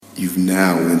You've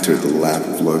now entered the lap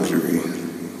of luxury.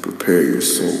 Prepare your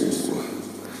soul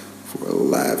for a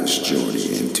lavish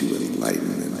journey into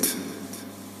enlightenment.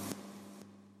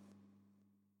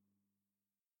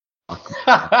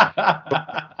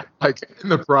 Like in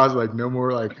the process, like no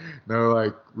more like no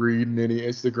like reading any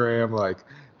Instagram, like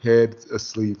head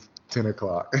asleep 10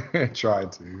 o'clock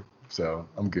trying to. So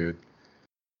I'm good.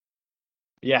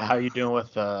 Yeah, how you doing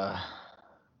with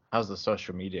how's the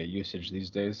social media usage these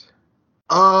days?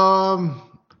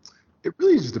 It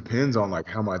really just depends on like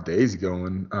how my day's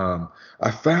going. I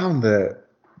found that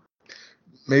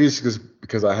maybe it's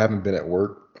because I haven't been at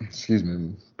work. Excuse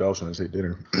me, belching as I say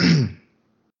dinner.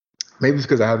 Maybe it's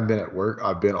because I haven't been at work.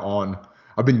 I've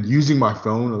been using my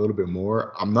phone a little bit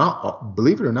more. I'm not,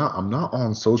 believe it or not, I'm not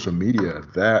on social media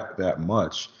that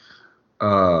much.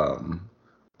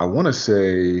 I want to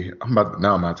say I'm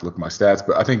gonna have to look at my stats,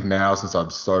 but I think now since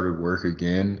I've started work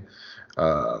again,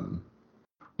 um,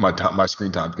 my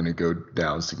screen time's gonna go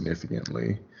down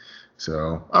significantly.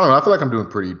 So I don't know. I feel like I'm doing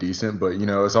pretty decent, but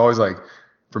it's always like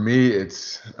for me,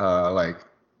 it's like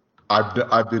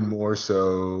I've been more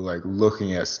so like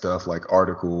looking at stuff like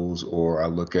articles, or I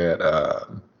look at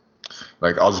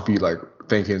like I'll just be like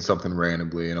thinking something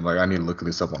randomly, and I'm like I need to look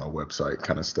this up on a website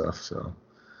kind of stuff. So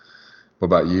what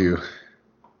about you?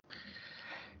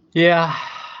 Yeah,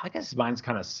 I guess mine's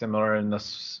kind of similar in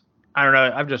this. I don't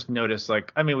know. I've just noticed,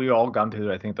 like, I mean, we've all gone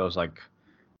through, I think, those like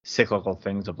cyclical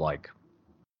things of like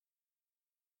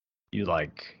you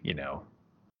like,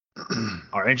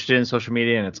 are interested in social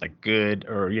media and it's like good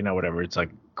or whatever, it's like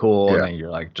cool, and Yeah. then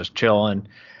you're like just chilling,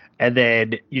 and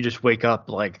then you just wake up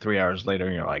like 3 hours later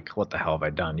and you're like, what the hell have I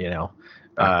done?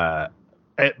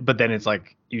 But then it's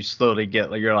like you slowly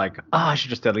get like you're like, oh, I should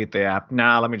just delete the app.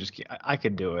 Nah, let me just keep, I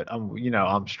can do it.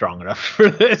 I'm strong enough for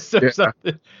this or Yeah.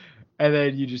 something. And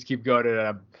then you just keep going,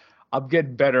 and I'm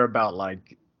getting better about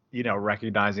like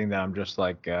recognizing that I'm just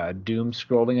like doom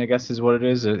scrolling, I guess is what it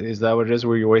is. Is that what it is,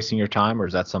 where you're wasting your time, or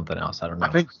is that something else? I don't know.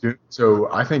 I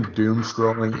think doom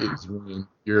scrolling is when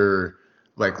you're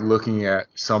like looking at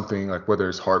something like whether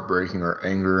it's heartbreaking or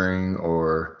angering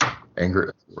or anger,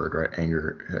 that's the word, right?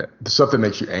 Anger. Stuff that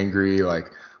makes you angry.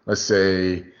 Like let's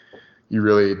say you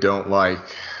really don't like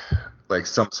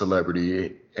some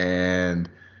celebrity, and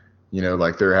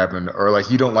like they're having, or like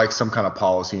you don't like some kind of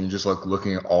policy, and you're just like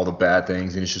looking at all the bad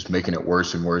things, and it's just making it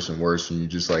worse and worse and worse, and you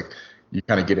just like you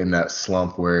kind of get in that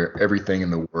slump where everything in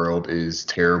the world is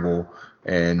terrible,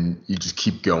 and you just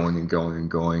keep going and going and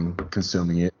going,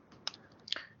 consuming it.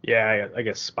 Yeah, I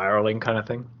guess spiraling kind of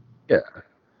thing. Yeah.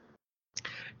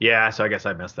 Yeah, so I guess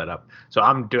I messed that up. So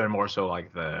I'm doing more so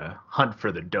like the hunt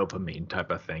for the dopamine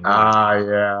type of thing.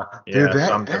 Yeah. Dude, Yeah,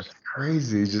 so that's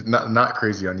crazy. Just not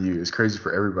crazy on you. It's crazy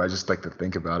for everybody. I just like to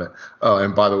think about it. Oh,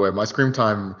 and by the way, my screen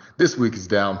time this week is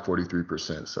down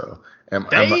 43%. So damn.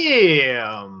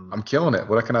 I'm killing it.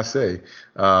 What can I say?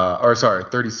 Or sorry,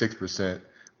 36%.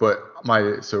 But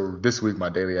so this week my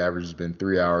daily average has been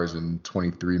 3 hours and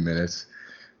 23 minutes,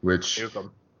 which Nuke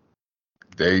 'em.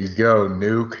 There you go,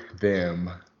 nuke them.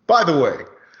 By the way,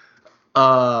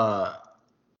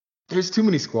 there's too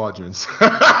many squadrons.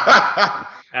 I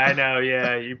know,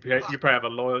 yeah. You probably have a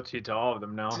loyalty to all of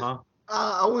them now, huh?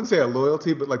 I wouldn't say a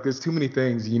loyalty, but like there's too many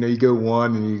things. You go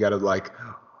one and you gotta like,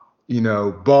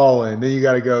 ball in, then you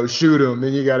gotta go shoot them,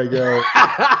 then you gotta go.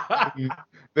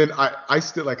 Then I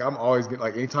still like I'm always gonna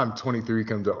like anytime 23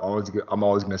 comes up, I'm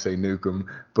always gonna say nuke them.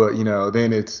 But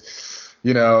then it's.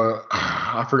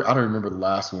 I forgot. I don't remember the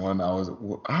last one. What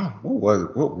was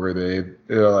it? What were they?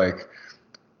 They're like,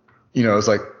 it's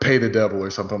like pay the devil or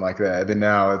something like that. And then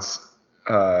now it's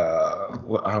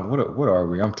what are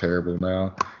we? I'm terrible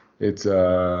now. It's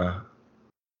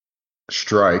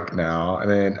strike now,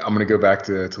 and then I'm gonna go back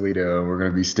to Toledo, and we're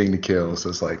gonna be sting to kill. So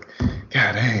it's like,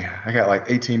 god dang, I got like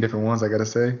 18 different ones I gotta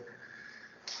say.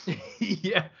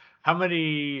 Yeah. How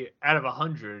many out of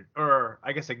 100? Or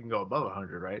I guess I can go above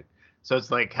 100, right? So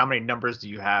it's like, how many numbers do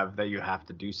you have that you have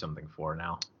to do something for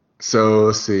now? So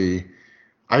let's see.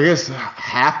 I guess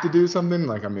have to do something.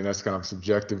 Like, I mean, that's kind of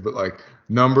subjective, but like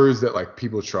numbers that like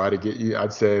people try to get you,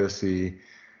 I'd say, let's see.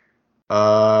 It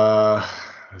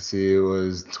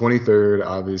was 23rd,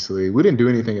 obviously. We didn't do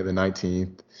anything at the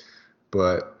 19th,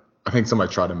 but I think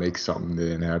somebody tried to make something that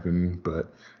didn't happen.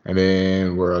 And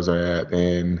then where was I at?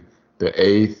 And the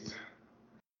 8th.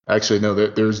 Actually, no,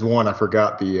 there's one. I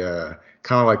forgot the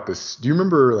kind of like this. Do you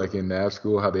remember like in nav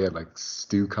school how they had like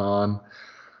StuCon?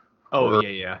 Oh,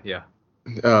 yeah. They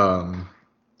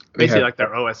Basically had like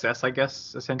their OSS, I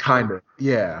guess, essentially. kind of,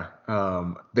 yeah.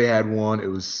 They had one. It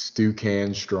was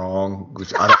StuCan Strong,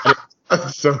 which I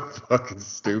That's so fucking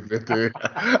stupid, dude.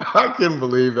 I couldn't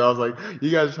believe it. I was like, you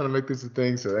guys are trying to make this a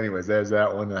thing. So, anyways, there's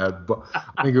that one that had,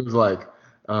 I think it was like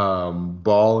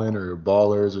Ballin' or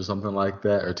Ballers or something like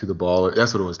that, or To the Baller.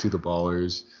 That's what it was, To the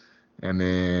Ballers. And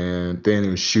then it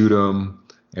was Shoot 'em.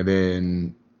 And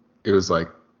then it was like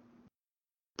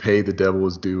Pay the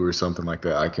Devil's Due or something like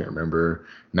that. I can't remember.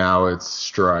 Now it's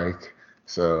Strike.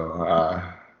 So,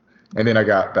 and then I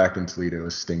got back in Toledo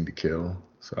with Sting to Kill.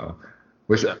 So,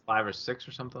 Was which that 5 or 6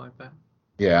 or something like that?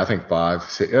 yeah, I think 5,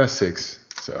 6, 6.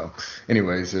 So,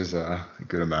 anyways, there's a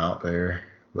good amount there,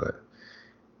 but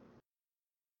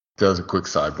that was a quick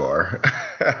sidebar.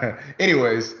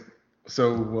 Anyways,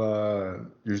 so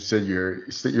you said you're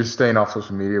staying off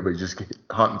social media, but you're just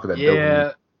hunting for that dopamine.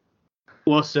 Yeah.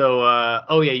 Well, so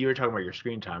oh yeah, you were talking about your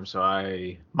screen time. So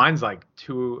mine's like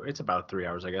it's about 3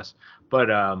 hours, I guess. But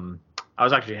I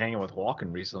was actually hanging with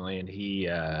Walken recently, and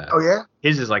Oh yeah,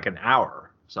 his is like an hour.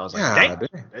 So I was like, yeah. dang.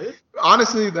 Dude.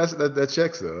 Honestly, that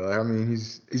checks though. I mean,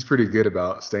 he's pretty good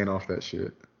about staying off that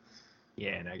shit.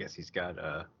 Yeah, and I guess he's got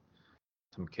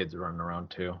some kids running around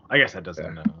too. I guess that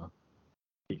doesn't.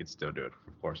 He could still do it,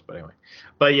 of course. But anyway,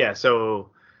 but yeah. So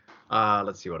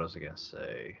let's see what else I gotta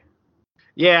say.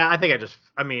 Yeah,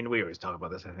 I mean, we always talk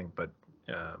about this, I think, but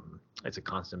it's a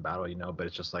constant battle, but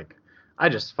it's just like, I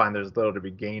just find there's little to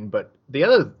be gained. But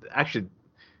actually,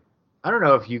 I don't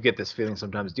know if you get this feeling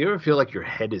sometimes. Do you ever feel like your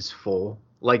head is full?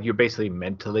 Like you're basically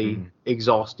mentally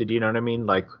exhausted, you know what I mean?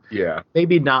 Like, Yeah.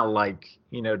 maybe not like,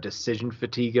 decision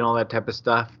fatigue and all that type of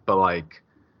stuff, but like,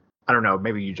 I don't know,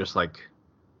 maybe you just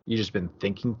been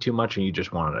thinking too much and you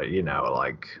just want to,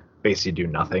 like basically do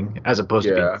nothing as opposed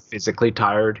to being physically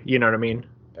tired. You know what I mean?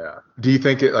 Yeah. Do you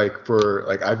think it like for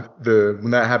like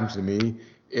when that happens to me,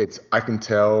 I can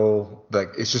tell like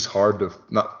it's just hard to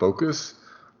not focus,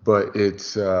 but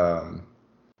it's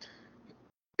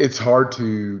hard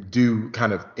to do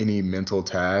kind of any mental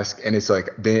task, and it's like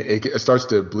then it starts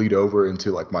to bleed over into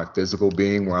like my physical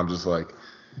being where I'm just like,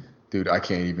 dude, I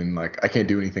can't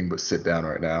do anything but sit down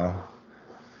right now.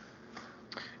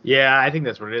 Yeah, I think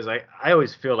that's what it is. I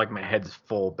always feel like my head's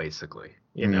full, basically.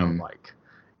 Like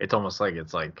it's almost like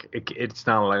it's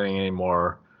not letting any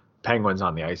more penguins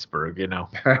on the iceberg. Yeah,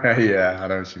 I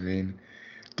know what you mean.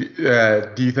 Do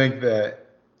you think that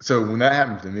so when that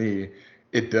happens to me,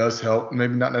 it does help,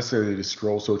 maybe not necessarily to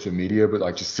scroll social media, but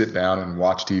like just sit down and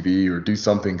watch TV or do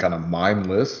something kind of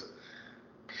mindless?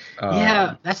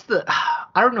 Yeah,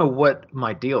 I don't know what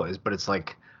my deal is, but it's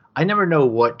like I never know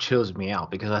what chills me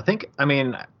out because I think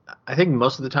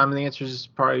most of the time the answer is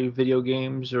probably video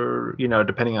games or,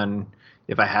 depending on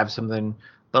if I have something.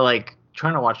 But like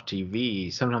trying to watch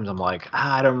TV, sometimes I'm like,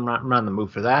 I'm not in the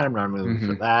mood for that. I'm not in the mood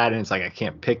for that. And it's like I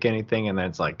can't pick anything. And then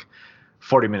it's like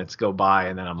 40 minutes go by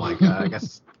and then I'm like, I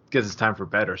guess it's time for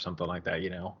bed or something like that,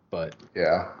 But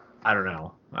Yeah. I don't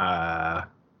know.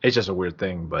 It's just a weird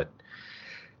thing, but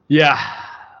yeah,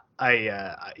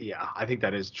 I think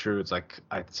that is true. It's like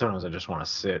sometimes I just want to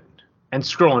sit, and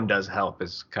scrolling does help.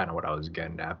 Is kind of what I was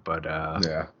getting at, but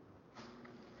Yeah.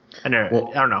 and I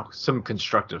don't know, some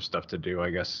constructive stuff to do. I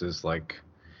guess is like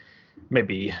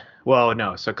maybe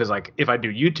no, so because like if I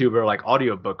do YouTube or like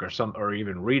audiobook or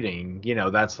even reading,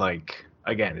 that's like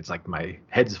again, it's like my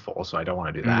head's full, so I don't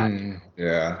want to do that.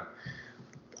 Yeah.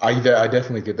 I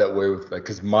definitely get that way with like,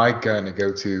 cause my kind of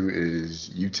go-to is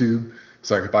YouTube.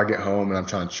 So like if I get home and I'm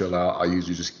trying to chill out, I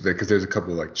usually just because there's a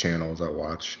couple of like channels I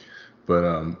watch, but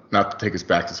not to take us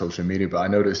back to social media, but I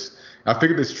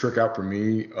figured this trick out for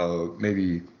me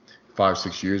maybe 5,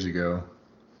 6 years ago.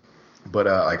 But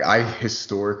like I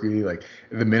historically like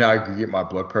the minute I get my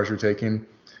blood pressure taken,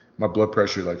 my blood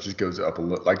pressure like just goes up a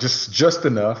little, like just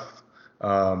enough.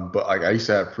 But like I used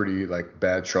to have pretty like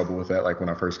bad trouble with that, like when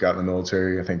I first got in the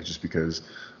military. I think just because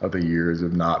of the years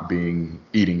of not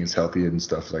eating as healthy and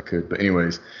stuff as I could. But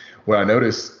anyways, what I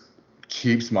noticed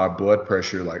keeps my blood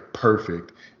pressure like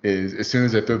perfect is as soon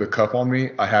as they throw the cuff on me,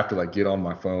 I have to like get on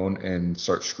my phone and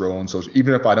start scrolling. So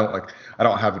even if I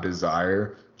don't have a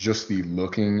desire, just the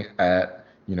looking at,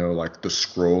 like the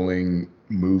scrolling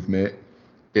movement,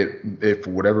 it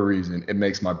for whatever reason, it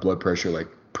makes my blood pressure like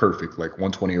perfect, like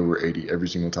 120/80 every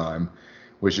single time,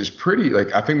 which is pretty,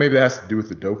 like, I think maybe that has to do with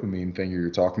the dopamine thing you're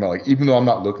talking about. Like, even though I'm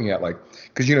not looking at like,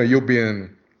 because, you'll be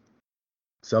in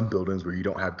some buildings where you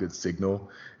don't have good signal,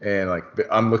 and like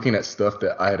I'm looking at stuff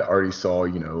that I had already saw,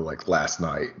 like last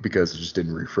night because it just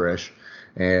didn't refresh,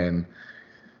 and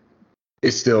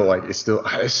it's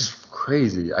just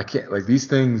crazy. I can't, like, these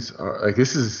things are like, it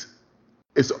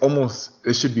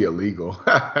should be illegal.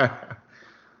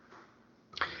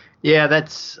 Yeah,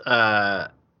 that's I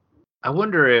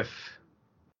wonder if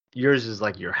yours is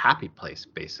like your happy place,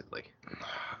 basically.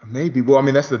 Maybe. Well, I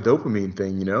mean, that's the dopamine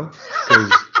thing,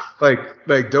 because like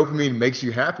dopamine makes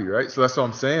you happy, right? So that's what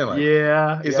I'm saying. Like,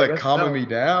 Yeah, it's I like guess calming so. me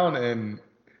down, and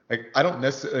like I don't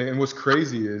necessarily. And what's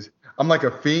crazy is I'm like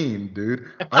a fiend, dude.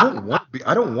 I don't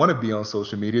want to be on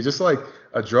social media. Just like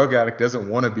a drug addict doesn't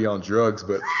want to be on drugs,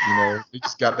 but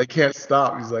they can't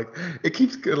stop. He's like, it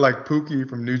keeps like Pookie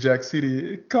from New Jack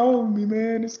City. It's calling me,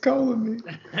 man. It's calling me.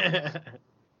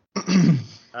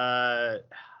 uh,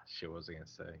 shit, what was I gonna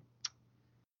say?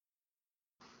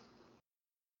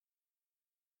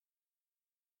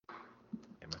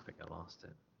 Damn, I think I lost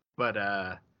it. But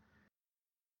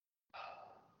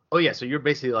oh yeah, so you're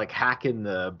basically like hacking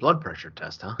the blood pressure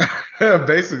test, huh?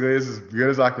 Basically, it's as good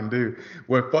as I can do.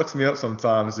 What fucks me up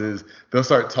sometimes is they'll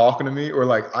start talking to me, or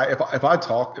like if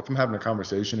I'm having a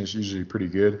conversation, it's usually pretty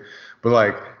good. But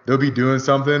like they'll be doing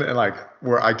something and like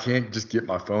where I can't just get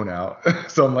my phone out,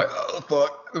 so I'm like, oh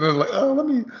fuck, and they're like, oh let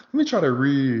me try to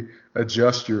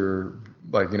readjust your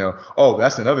Oh,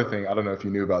 that's another thing. I don't know if you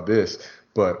knew about this,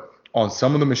 but on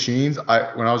some of the machines,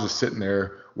 when I was just sitting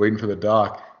there waiting for the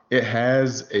doc, it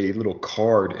has a little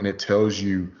card and it tells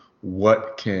you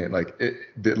what can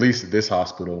at least at this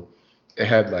hospital, it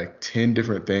had like 10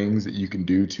 different things that you can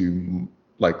do to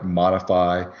like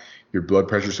modify your blood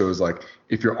pressure. So it's like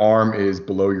if your arm is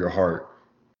below your heart,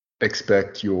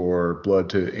 expect your blood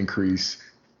to increase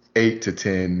 8 to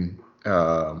 10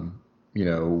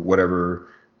 whatever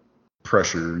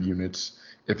pressure units.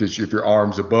 If your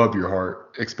arm's above your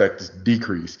heart, expect it to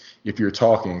decrease. If you're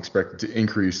talking, expect it to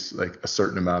increase like a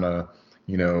certain amount of,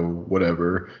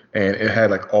 whatever. And it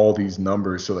had like all these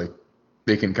numbers, so like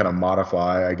they can kind of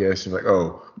modify, I guess. You're like,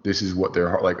 oh, this is what their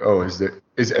heart like. Oh,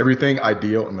 is everything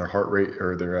ideal and their heart rate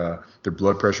or their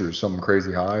blood pressure is something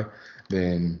crazy high?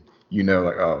 Then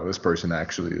like, oh, this person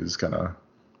actually is kind of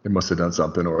they must have done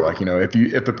something. Or like,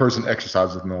 if the person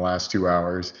exercises within the last 2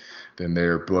 hours, then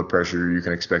their blood pressure you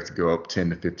can expect to go up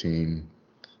 10 to 15,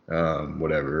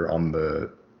 whatever on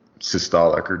the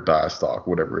systolic or diastolic,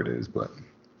 whatever it is. But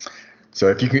so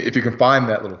if you can find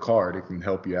that little card, it can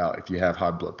help you out if you have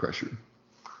high blood pressure.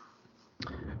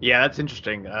 Yeah, that's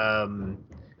interesting.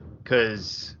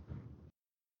 Because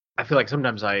I feel like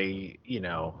sometimes take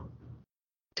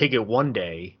it one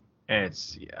day and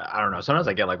I don't know. Sometimes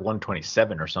I get like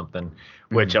 127 or something,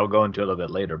 which Mhm. I'll go into a little bit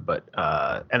later. But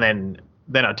and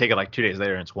then I'll take it like 2 days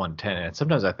later and it's 110. And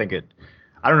sometimes I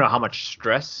don't know how much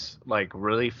stress like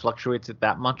really fluctuates it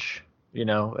that much.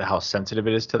 How sensitive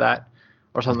it is to that,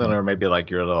 or something, Mhm. or maybe like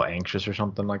you're a little anxious or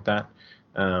something like that.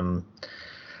 Um,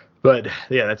 but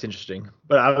yeah, that's interesting.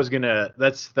 But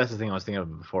that's the thing I was thinking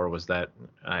of before was that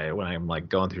when I'm like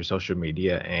going through social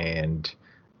media and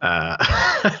uh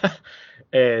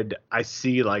and I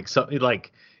see like something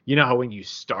like how when you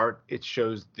start it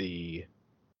shows the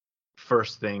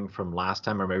first thing from last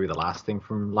time or maybe the last thing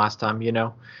from last time.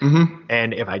 Mhm.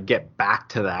 And if I get back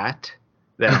to that,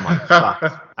 then I'm like,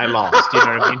 fuck, I lost. You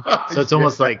know what I mean? So Yeah. it's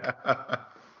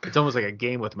almost like a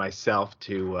game with myself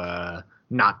to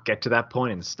not get to that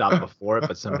point and stop before it,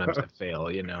 but sometimes I fail.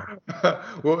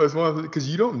 Well, it's one of because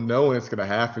you don't know when it's gonna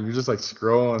happen. You're just like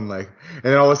scrolling, like, and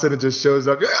then all of a sudden it just shows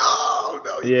up. Oh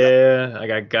no, you Yeah, I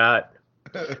got. got.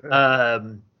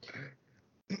 Um,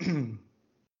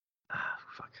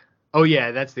 fuck. Oh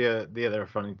yeah, that's the other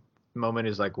funny moment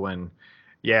is like when,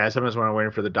 yeah, sometimes when I'm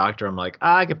waiting for the doctor, I'm like,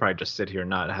 I could probably just sit here and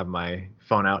not have my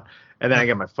phone out, and then I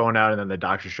get my phone out, and then the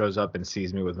doctor shows up and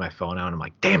sees me with my phone out, and I'm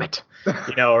like, damn it,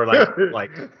 or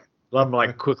like I'm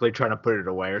like quickly trying to put it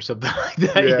away or something like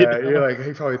that, Yeah, you're like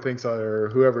he probably thinks or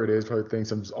whoever it is probably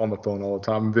thinks I'm just on the phone all the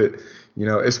time. But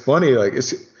it's funny. Like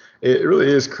it really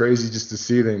is crazy just to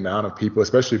see the amount of people,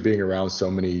 especially being around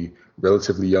so many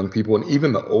relatively young people and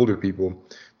even the older people,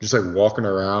 just like walking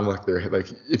around with their like.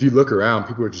 If you look around,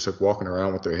 people are just like walking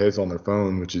around with their heads on their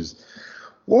phone, which is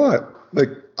what like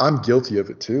I'm guilty of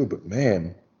it too. But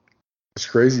man, it's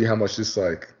crazy how much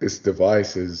this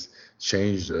device has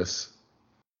changed us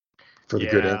for the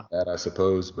good and Yeah, bad, I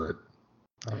suppose. But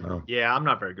I don't know. yeah, I'm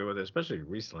not very good with it, especially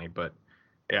recently, but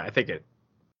yeah, I think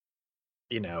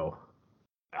you know,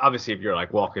 obviously if you're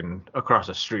like walking across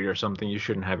a street or something, you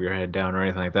shouldn't have your head down or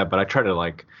anything like that. But I try to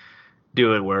like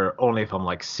do it where only if I'm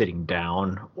like sitting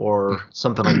down or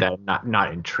something like that,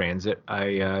 not in transit, I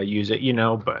use it.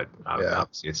 But Yeah.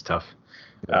 obviously it's tough,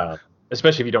 Yeah.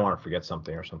 especially if you don't want to forget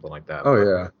something or something like that. Oh But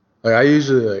yeah. Like I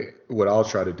usually what I'll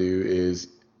try to do is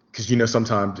because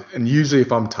sometimes and usually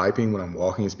if I'm typing when I'm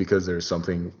walking it's because there's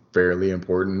something fairly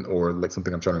important or like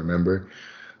something I'm trying to remember.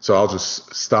 So I'll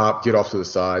just stop, get off to the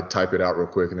side, type it out real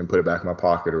quick, and then put it back in my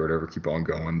pocket or whatever, keep on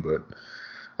going. But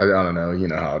I don't know, you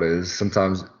know how it is.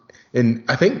 Sometimes And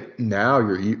I think now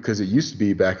because it used to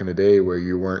be back in the day where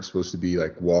you weren't supposed to be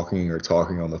like walking or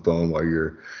talking on the phone while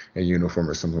you're in uniform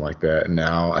or something like that. And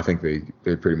now I think they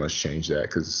pretty much changed that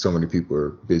because so many people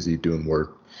are busy doing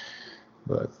work.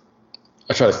 But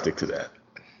I try to stick to that.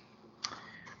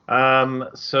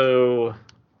 So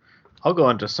I'll go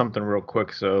into something real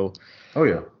quick. So Oh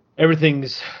yeah.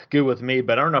 everything's good with me,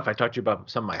 but I don't know if I talked to you about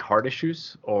some of my heart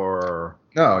issues or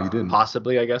No, you didn't.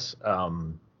 possibly, I guess.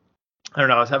 I don't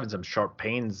know. I was having some sharp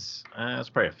pains. It's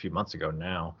probably a few months ago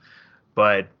now,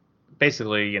 but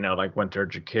basically, like went to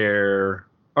urgent care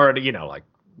or, like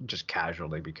just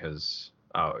casually because,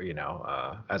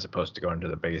 as opposed to going to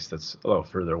the base that's a little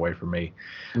further away from me.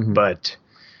 Mhm. But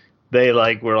they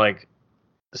were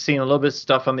seeing a little bit of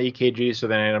stuff on the EKG. So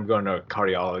then I ended up going to a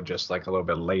cardiologist like a little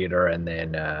bit later. And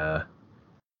then I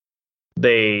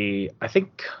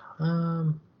think, I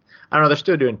don't know, they're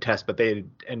still doing tests, but they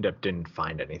didn't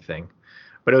find anything.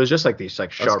 But it was just like these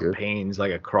sharp good. pains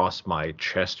like across my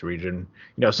chest region.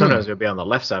 Sometimes it would be on the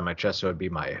left side of my chest, so it would be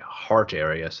my heart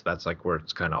area. So that's like where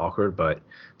it's kind of awkward. But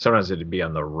sometimes it'd be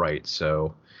on the right.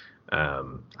 So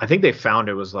I think they found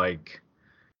it was like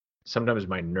sometimes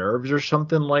my nerves or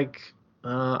something like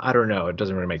I don't know. It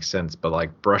doesn't really make sense, but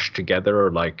like brush together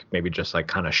or like maybe just like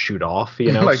kind of shoot off,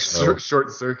 like So,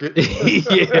 short circuit.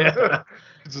 yeah.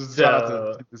 Just So- try not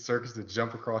to get the circuits to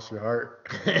jump across your heart.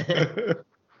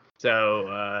 So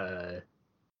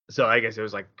I guess it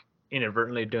was like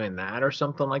inadvertently doing that or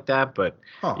something like that. But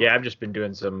Huh. yeah, I've just been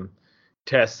doing some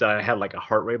tests. I had like a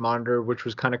heart rate monitor, which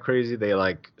was kind of crazy. They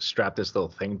like strap this little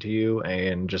thing to you,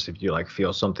 and just if you like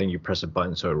feel something, you press a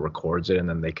button so it records it, and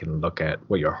then they can look at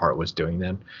what your heart was doing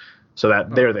then. So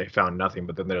that there they found nothing.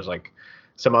 But then there's like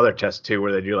some other tests too,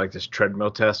 where they do like this treadmill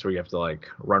test where you have to like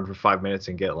run for 5 minutes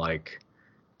and get like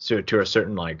to a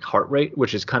certain like heart rate,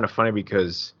 which is kind of funny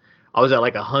because I was at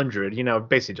like 100,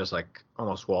 basically just like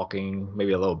almost walking,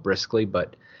 maybe a little briskly,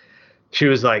 but she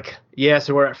was like, yeah,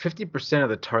 so we're at 50% of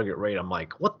the target rate. I'm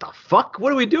like, what the fuck?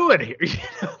 What are we doing here?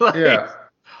 Yeah.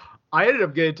 I ended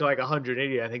up getting to like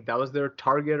 180. I think that was their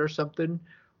target or something,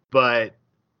 but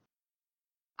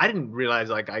I didn't realize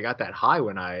like I got that high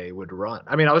when I would run.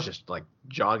 I mean, I was just like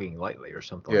jogging lightly or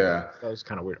something. Yeah. Like that. That was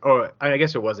kind of weird. Or I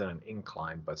guess it wasn't an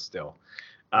incline, but still.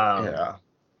 Yeah.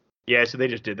 Yeah, so they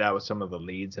just did that with some of the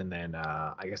leads, and then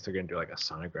I guess they're gonna do like a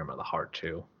sonogram of the heart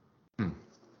too. Man,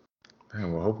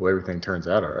 well, hopefully everything turns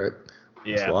out all right.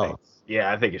 That's Yeah, wild.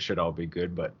 I think it should all be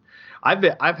good. But I've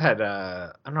had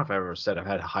I don't know if I ever said I've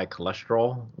had high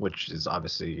cholesterol, which is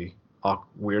obviously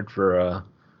weird for a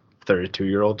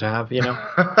 32-year-old to have. Yeah.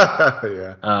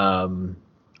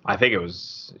 I think it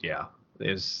was.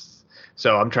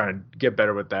 So I'm trying to get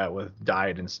better with that with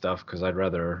diet and stuff because I'd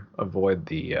rather avoid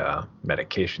the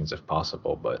medications if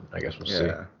possible. But I guess we'll see.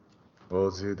 Yeah. Well,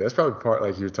 dude, that's probably part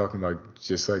like you're talking about,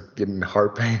 just like getting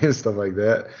heart pain and stuff like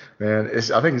that. Man,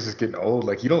 I think it's just getting old.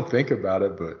 Like you don't think about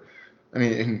it, but I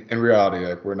mean, in reality,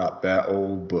 like we're not that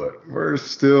old, but we're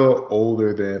still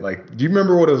older than like. Do you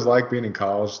remember what it was like being in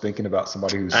college, thinking about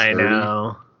somebody who's 30? I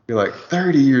know. You're like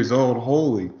 30 years old.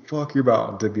 Holy fuck, you're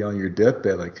about to be on your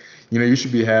deathbed. Like, you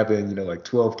should be having, like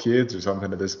 12 kids or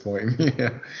something at this point.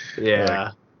 Yeah.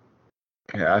 Yeah.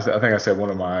 Yeah, I think I said one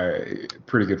of my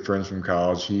pretty good friends from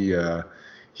college. He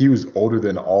was older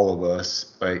than all of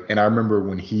us. Like, and I remember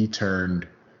when he turned,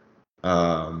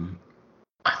 I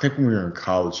think when we were in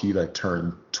college, he like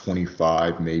turned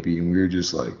 25 maybe, and we were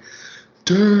just like,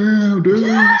 damn, dude,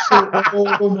 you're so old.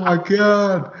 Oh my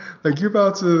god, like you're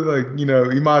about to like, you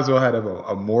might as well have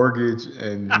a mortgage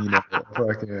and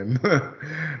fucking,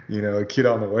 a kid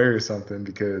on the way or something,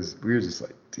 because we were just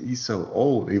like, dude, he's so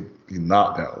old. He's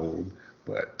not that old.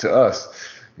 But to us,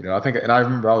 I think, and I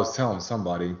remember I was telling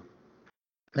somebody,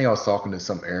 I think I was talking to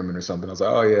some airman or something. I was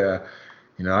like, oh yeah,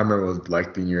 I remember it was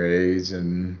like being your age,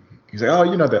 and he's like, oh,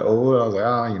 you're not that old. I was like,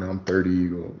 I'm 30.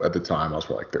 Well, at the time, I was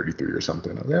probably like 33 or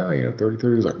something. I was like, yeah,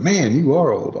 33. He was like, man, you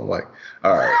are old. I'm like,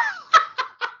 all right,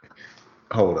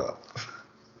 hold up.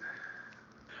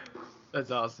 That's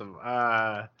awesome.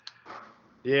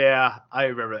 Yeah, I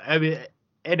remember. I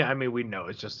mean, we know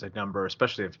it's just a number,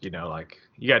 especially if like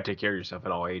you got to take care of yourself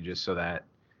at all ages, so that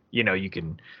you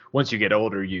can, once you get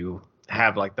older, you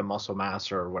have like the muscle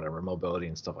mass or whatever, mobility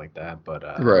and stuff like that. But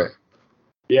Right.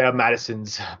 yeah,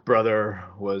 Madison's brother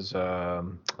was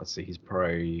let's see, he's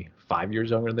probably 5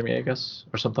 years younger than me, I guess,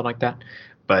 or something like that.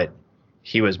 But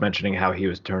he was mentioning how he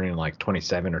was turning like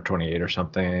 27 or 28 or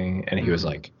something, and he was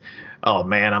like, oh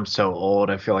man, I'm so old,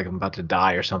 I feel like I'm about to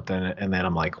die or something. And then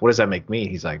I'm like, what does that make me?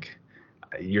 He's like,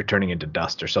 you're turning into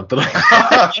dust or something like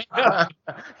that.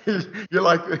 You're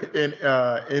like in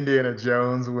Indiana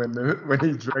Jones when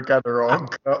he drank out the wrong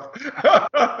cup.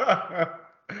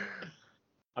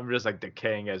 I'm just like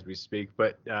decaying as we speak,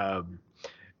 but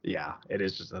yeah, it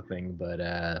is just a thing.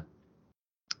 But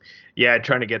yeah,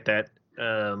 trying to get that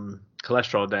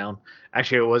cholesterol down.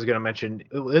 Actually, I was gonna mention,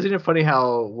 isn't it funny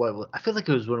how what I feel like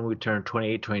it was when we turned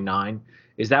 28, 29.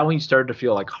 Is that when you started to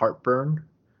feel like heartburn?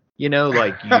 You know,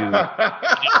 like you didn't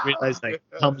realize like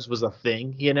Tums was a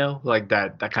thing. You know, like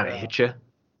that kind of hit you.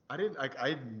 I didn't like.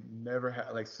 I never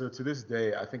had like. So to this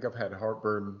day, I think I've had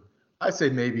heartburn. I say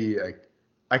maybe like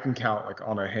I can count like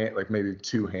on a hand, like maybe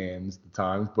two hands the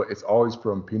times, but it's always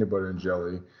from peanut butter and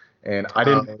jelly. And I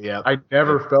didn't. Oh, yeah. I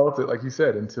never felt it like you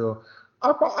said until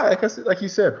like I said, like you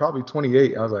said, probably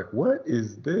 28. I was like, what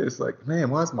is this? Like, man,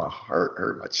 why is my heart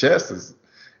hurt? My chest is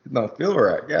not feel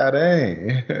right. God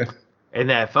dang. And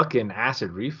that fucking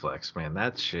acid reflux, man,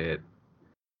 that shit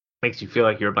makes you feel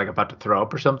like you're like about to throw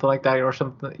up or something like that or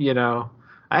something, you know.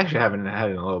 I actually haven't had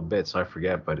it in a little bit, so I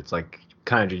forget, but it's like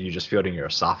kind of you just feel it in your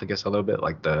esophagus a little bit,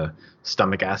 like the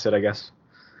stomach acid, I guess.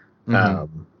 Mhm.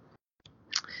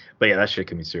 But yeah, that shit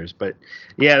can be serious. But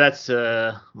yeah, that's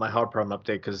my heart problem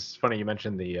update, because it's funny you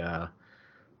mentioned the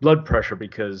blood pressure,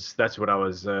 because that's what I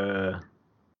was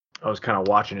kind of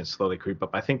watching it slowly creep up.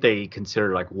 I think they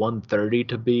consider like 130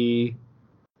 to be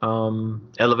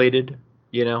elevated,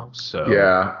 you know. So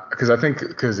Yeah, because I think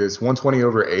because it's 120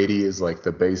 over 80 is like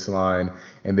the baseline,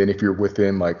 and then if you're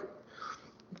within like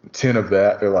 10 of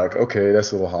that, they're like, okay,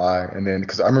 that's a little high. And then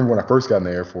because I remember when I first got in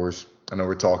the Air Force, I know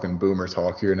we're talking boomer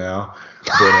talk here now,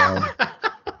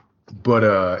 but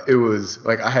it was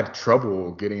like I had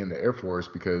trouble getting in the Air Force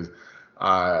because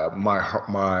my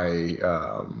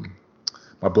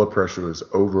blood pressure was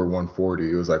over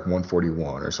 140. It was like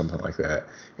 141 or something like that.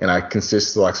 And I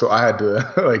consistently like, so I had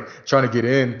to like trying to get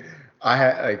in.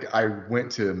 I went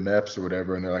to MEPS or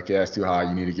whatever, and they're like, yeah, it's too high.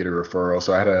 You need to get a referral.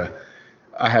 So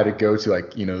I had to go to like,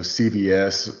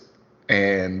 CVS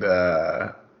and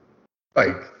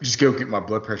like just go get my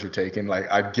blood pressure taken. Like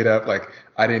I'd get up, like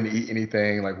I didn't eat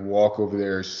anything, like walk over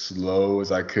there as slow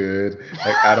as I could,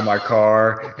 like out of my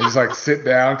car and just like sit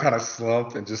down, kind of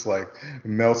slumped and just like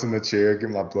melt in the chair, get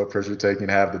my blood pressure taken,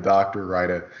 have the doctor write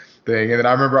a thing. And then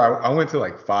I remember I went to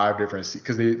like 5 different,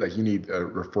 because they like you need a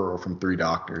referral from 3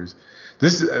 doctors.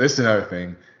 This is another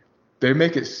thing. They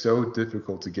make it so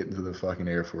difficult to get into the fucking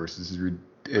Air Force.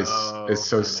 It's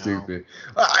so stupid.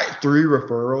 3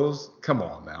 referrals? Come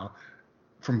on now.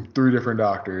 From 3 different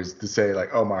doctors to say like,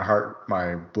 oh,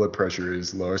 my blood pressure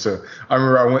is lower. So I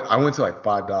remember I went to like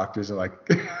 5 doctors, and like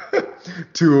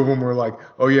 2 of them were like,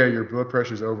 oh yeah, your blood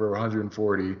pressure is over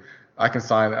 140. I can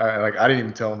sign. I didn't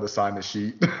even tell them to sign the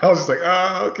sheet. I was just like,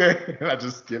 oh, okay. And I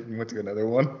just skipped and went to another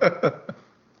one.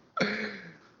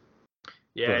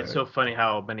 yeah, it's so funny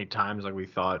how many times like we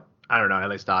thought, I don't know, at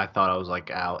least I thought I was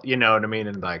like out, you know what I mean?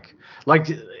 And like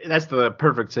that's the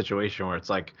perfect situation where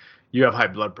it's like you have high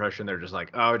blood pressure and they're just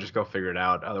like, oh, just go figure it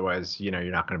out. Otherwise, you know,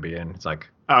 you're not going to be in. It's like,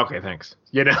 oh, okay, thanks.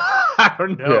 You know, I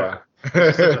don't know.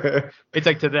 Yeah. It's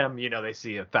like to them, you know, they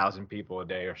see 1,000 people a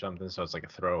day or something, so it's like a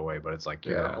throwaway, but it's like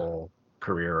your whole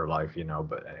career or life, you know.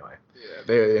 But anyway. Yeah,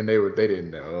 they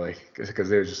didn't know, like, because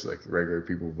they're just like regular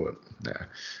people. But nah.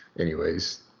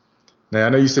 Anyways, now I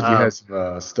know you said you had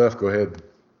some stuff. Go ahead.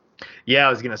 Yeah, I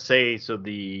was gonna say, so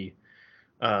the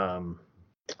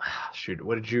shoot,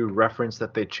 what did you reference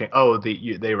that they changed? Oh,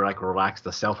 they were like relaxed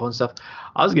the cell phone stuff.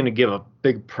 I was gonna give a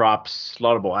big props,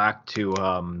 laudable act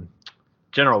to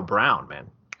General Brown, man.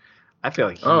 I feel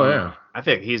like I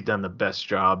think he's done the best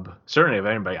job, certainly of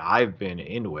anybody I've been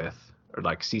in with, or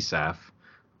like CSAF,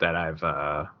 that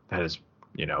that has,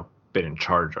 you know, been in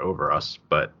charge over us.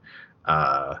 But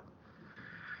I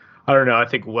don't know. I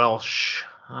think Welsh.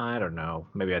 I don't know.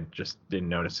 Maybe I just didn't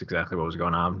notice exactly what was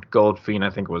going on. Goldfein, I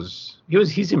think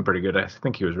he seemed pretty good. I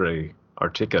think he was really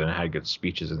articulate and had good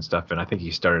speeches and stuff. And I think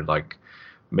he started like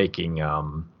making,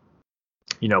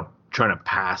 you know, trying to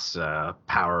pass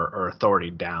power or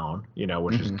authority down, you know,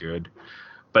 which is good.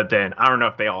 But then I don't know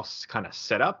if they all kind of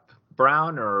set up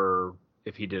Brown or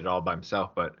if he did it all by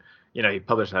himself. But you know, he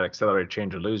published that Accelerate,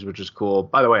 Change, or Lose, which is cool.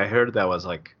 By the way, I heard that was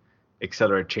like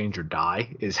Accelerate, Change, or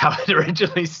Die is how it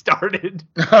originally started.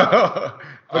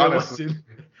 Honestly,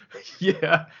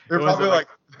 yeah, they're probably like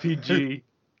PG.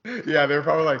 Yeah, they're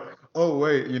probably like, oh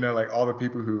wait, you know, like all the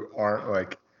people who aren't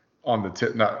like on the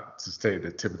tip, not to say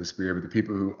the tip of the spear, but the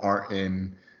people who aren't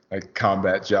in like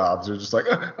combat jobs are just like,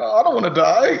 I don't want to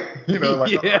die, you know,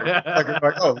 like,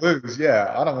 like oh, lose,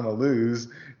 yeah, I don't want to lose,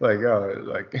 like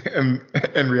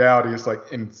in reality, it's like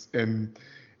in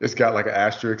it's got like an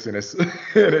asterisk and it's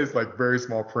it's like very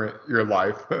small print. Your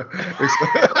life.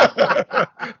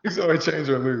 It's only change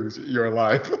or lose your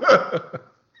life.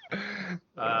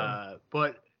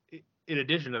 But in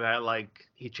addition to that, like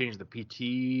he changed the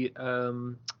PT.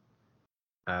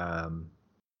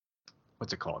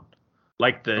 What's it called?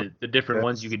 Like the different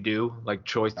ones you could do, like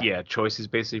choice. Yeah, choices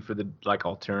basically for the like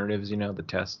alternatives. The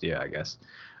test. Yeah, I guess.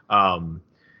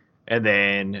 And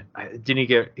then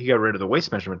didn't he got rid of the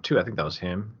waist measurement too? I think that was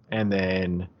him. And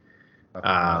then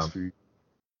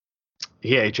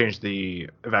yeah, he changed the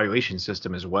evaluation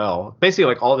system as well. Basically,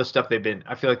 like all the stuff I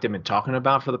feel like they've been talking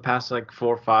about for the past like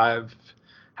 4 or 5,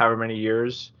 however many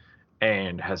years,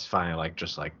 and has finally like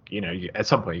just like at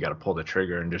some point you got to pull the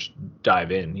trigger and just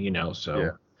dive in. So.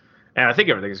 Yeah. And I think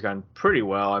everything's gone pretty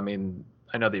well. I mean,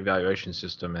 I know the evaluation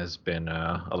system has been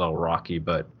a little rocky,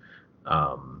 but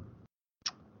I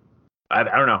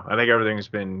don't know. I think everything's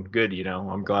been good.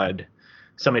 I'm glad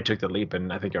somebody took the leap,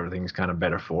 and I think everything's kind of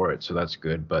better for it. So that's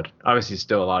good. But obviously,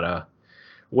 still a lot of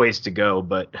ways to go.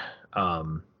 But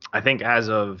I think as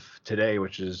of today,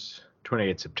 which is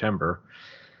 28th September,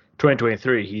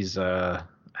 2023, I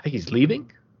think he's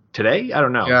leaving today. I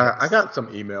don't know. Yeah, I got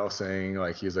some email saying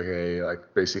like he's like, hey, like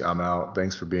basically I'm out.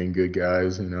 Thanks for being good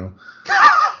guys.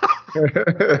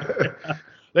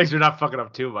 Thanks for not fucking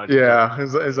up too much. Yeah,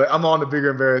 it's like I'm on to bigger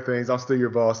and better things. I'm still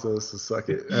your boss though, so suck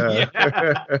it.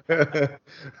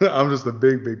 I'm just a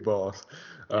big boss.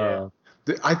 Yeah.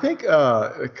 I think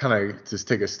kind of just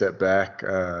take a step back,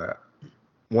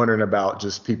 wondering about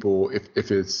just people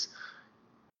if it's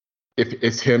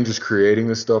him just creating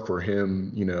this stuff or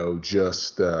him,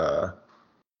 just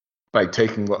like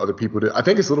taking what other people do. I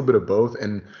think it's a little bit of both,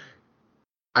 and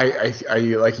I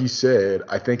like you said,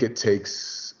 I think it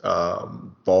takes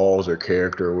balls or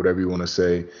character or whatever you want to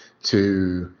say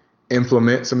to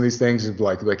implement some of these things.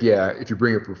 Like yeah, if you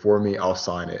bring it before me, I'll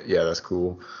sign it. Yeah, that's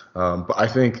cool. But I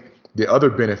think the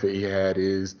other benefit he had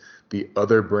is the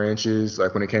other branches,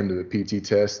 like when it came to the PT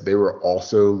test, they were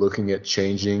also looking at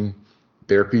changing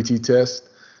their PT test.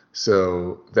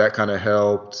 So that kind of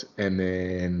helped. And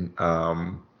then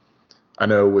I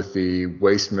know with the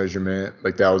waist measurement,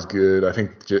 like that was good. I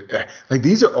think like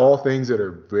these are all things that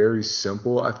are very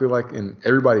simple, I feel like, and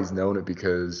everybody's known it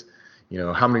because,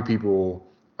 how many people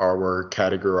were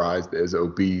categorized as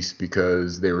obese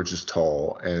because they were just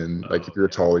tall. And like if you're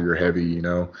tall, you're heavy,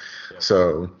 Yeah.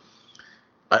 So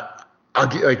I'll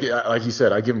get like you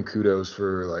said, I give him kudos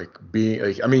for like being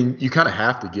like, I mean, you kind of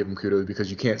have to give him kudos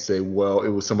because you can't say, well, it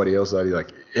was somebody else that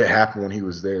like it happened when he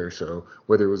was there. So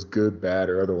whether it was good, bad,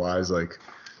 or otherwise, like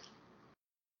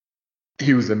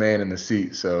he was the man in the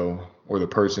seat, or the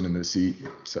person in the seat.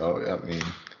 So I mean,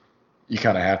 you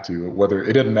kind of have to. Whether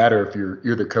it doesn't matter if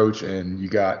you're the coach and you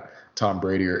got Tom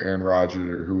Brady or Aaron Rodgers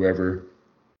or whoever.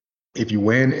 If you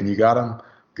win and you got him,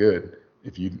 good.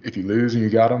 If you lose and you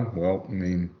got him, well, I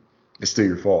mean, it's still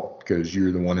your fault because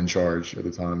you're the one in charge at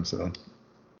the time. So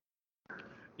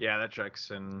yeah, that checks.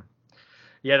 And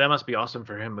yeah, that must be awesome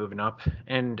for him moving up.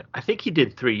 And I think he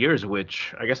did 3 years,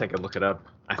 which I guess I could look it up.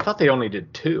 I thought they only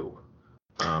did 2.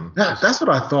 That's what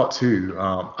I thought too.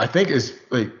 I think it's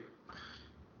like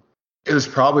it was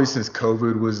probably since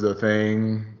COVID was the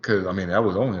thing, because I mean that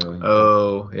was only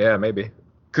yeah, maybe.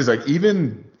 Because like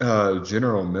even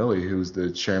General Milley, who's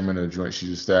the chairman of the Joint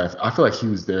Chiefs of Staff, I feel like he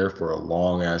was there for a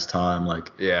long ass time.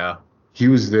 Like yeah, he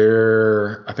was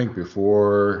there I think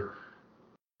before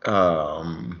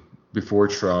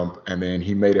Trump, and then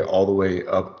he made it all the way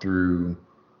up through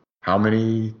how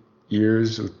many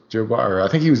years with Joe Biden? Or I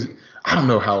think he was, I don't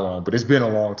know how long, but it's been a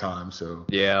long time. So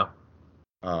yeah.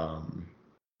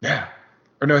 Yeah.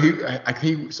 Or no, he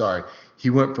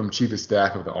went from Chief of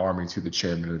Staff of the Army to the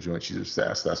Chairman of the Joint Chiefs of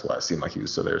Staff. So that's why it seemed like he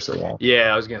was still there so long.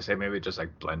 Yeah, I was gonna say maybe it just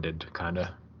like blended kind of.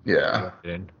 Yeah.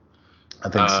 I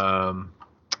think so.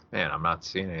 Man, I'm not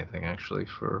seeing anything actually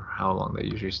for how long they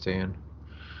usually stay in.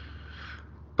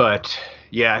 But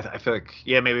yeah, I feel like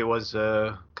maybe it was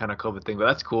a kind of COVID thing, but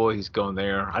that's cool. He's going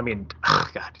there. I mean,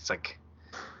 God, it's like,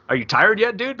 are you tired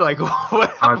yet, dude? Like,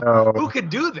 what? I know. Who could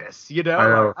do this? I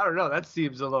know. I don't know. That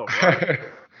seems a little.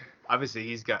 Obviously,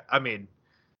 he's probably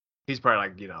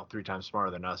like 3 times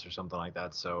smarter than us or something like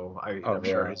that. So I'm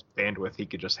sure his bandwidth, he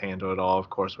could just handle it all. Of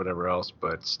course, whatever else,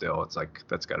 but still, it's like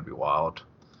that's got to be wild.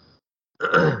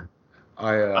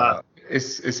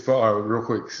 It's fun. Real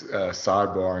quick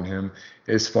sidebar on him.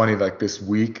 It's funny. Like this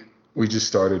week, we just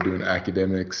started doing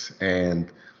academics,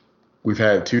 and we've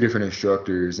had 2 different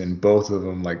instructors, and both of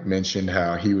them like mentioned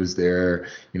how he was their,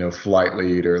 flight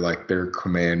lead or like their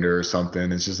commander or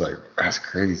something. It's just like that's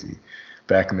crazy.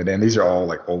 Back in the day, and these are all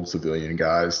like old civilian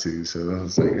guys too. So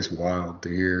it's like it's wild to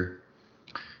hear.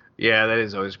 Yeah, that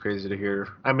is always crazy to hear.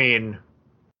 I mean,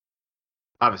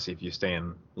 obviously, if you stay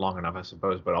in long enough, I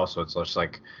suppose, but also it's just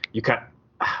like you kind.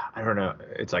 I don't know.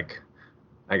 It's like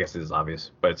I guess it is obvious,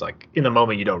 but it's like in the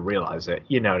moment you don't realize it.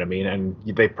 You know what I mean? And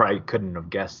they probably couldn't have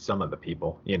guessed some of the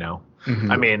people. You know, I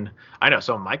Mm-hmm. mean, I know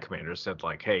some of my commanders said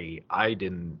like, "Hey, I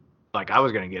didn't like I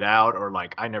was gonna get out, or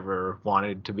like I never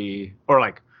wanted to be, or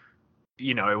like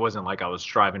it wasn't like I was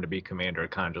striving to be commander. It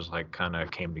kind of just like kind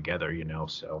of came together.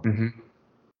 So." Mm-hmm.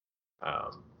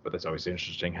 But that's always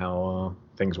interesting how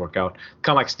things work out.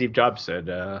 Kind of like Steve Jobs said,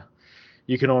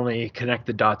 you can only connect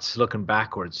the dots looking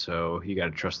backwards, so you got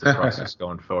to trust the process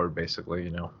going forward,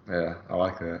 basically. Yeah, I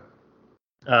like that.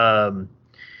 Um,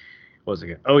 what was it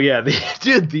again? Oh yeah,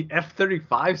 the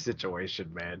F-35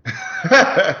 situation, man.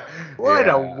 What a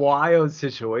Yeah, wild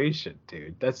situation,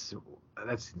 dude. That's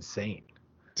insane.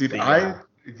 dude. The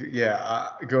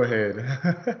Go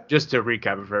ahead. Just to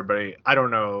recap it for everybody, I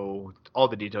don't know all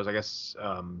the details. I guess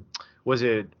was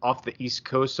it off the East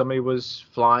Coast? Somebody was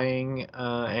flying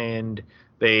and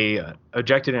they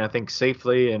ejected, and I think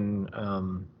safely, and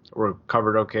were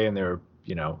covered okay, and they're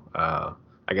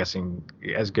I guess in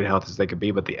as good health as they could be.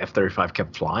 But the F-35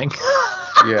 kept flying.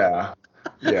 Yeah,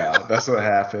 yeah, that's what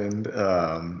happened.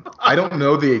 I don't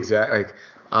know the exact, like,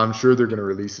 I'm sure they're going to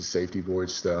release the safety voyage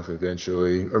stuff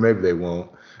eventually, or maybe they won't.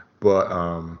 But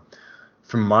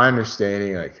from my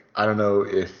understanding, like, I don't know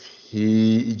if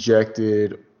he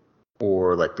ejected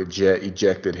or like the jet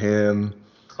ejected him.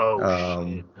 Oh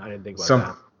Um, shit! I didn't think about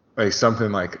some that.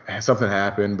 something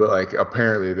happened, but like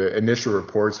apparently the initial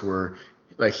reports were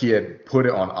like he had put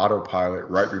it on autopilot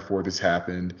right before this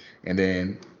happened, and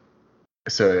then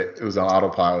so it was on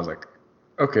autopilot. I was like,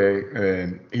 okay,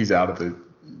 and he's out of the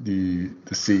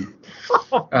seat,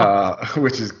 Oh my.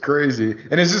 which is crazy.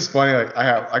 And it's just funny. Like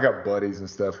I got buddies and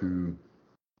stuff who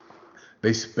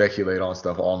they speculate on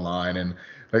stuff online, and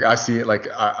like I see it. Like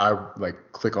I like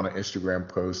click on an Instagram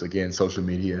post, again, social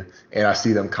media, and I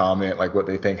see them comment like what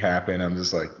they think happened. I'm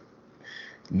just like,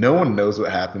 no one knows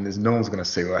what happened. No one's gonna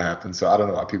say what happened. So I don't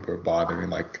know why people are bothering,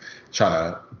 like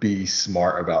trying to be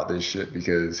smart about this shit,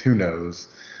 because who knows.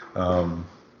 Um,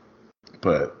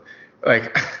 but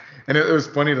like, and it was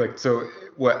funny. Like, so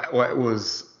what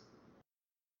was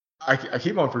I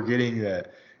keep on forgetting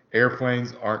that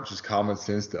airplanes aren't just common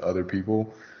sense to other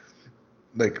people.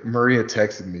 Like Maria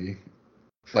texted me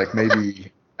like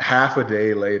maybe half a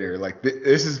day later. Like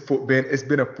this has been it's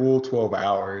been a full 12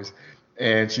 hours,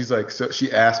 and she's like, so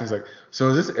she asked me, she's like, so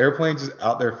is this airplane just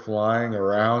out there flying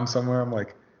around somewhere? I'm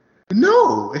like,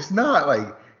 no, it's not.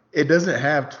 Like it doesn't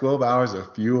have 12 hours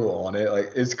of fuel on it.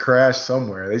 Like it's crashed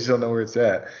somewhere. They just don't know where it's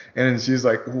at. And then she's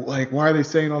like, why are they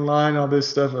saying online all this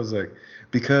stuff? I was like,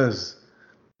 because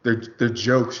they're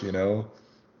jokes, you know.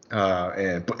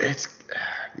 And but it's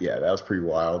yeah, that was pretty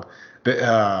wild.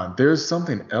 But there's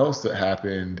something else that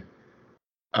happened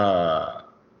uh,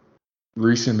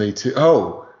 recently too.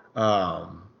 Do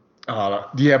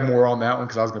you have more on that one?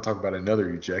 Because I was going to talk about another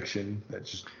ejection that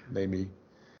just made me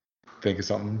think of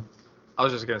something. I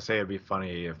was just gonna say it'd be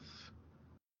funny if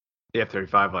the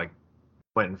F-35 like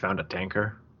went and found a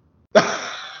tanker.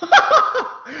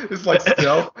 It's like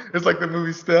Stealth. It's like the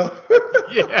movie Stealth.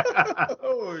 Yeah.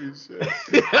 Holy shit.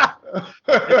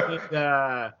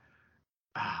 And,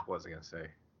 what was I gonna say?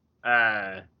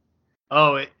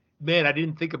 Oh, man, I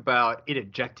didn't think about it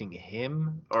ejecting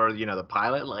him or the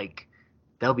pilot. Like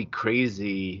that would be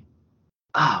crazy.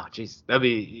 Oh, jeez, that'd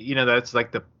be that's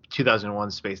like the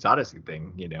 2001 Space Odyssey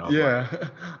thing. Yeah.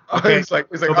 Like, okay, It's like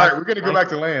go all right, back. we're gonna go back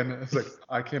to land. It's like,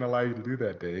 I can't allow you to do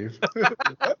that, Dave.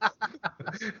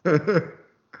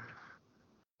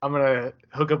 I'm gonna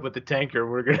hook up with the tanker.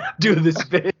 We're gonna do this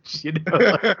bitch.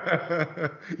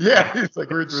 Yeah, it's like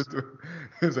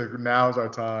it's like now's our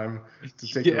time to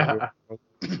take Yeah. over.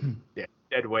 Yeah.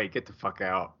 Dead weight. Get the fuck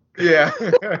out. Yeah.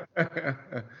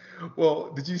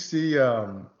 Well, did you see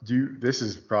this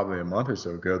is probably a month or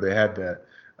so ago, they had that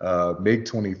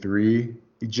MiG-23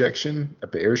 ejection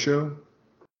at the air show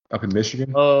up in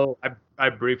Michigan? Oh, I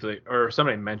briefly, or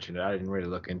somebody mentioned it. I didn't really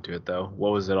look into it though.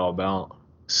 What was it all about?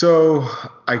 So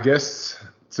I guess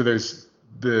so. There's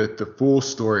the full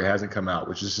story hasn't come out,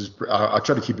 which is just I'll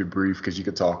try to keep it brief because you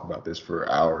could talk about this for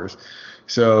hours.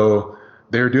 So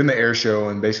they were doing the air show,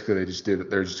 and basically they're just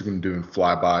going to doing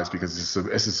flybys because it's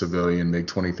a civilian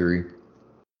MiG-23,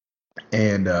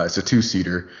 and it's a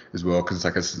two-seater as well because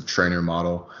it's a trainer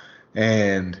model,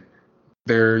 and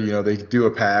they do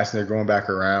a pass and they're going back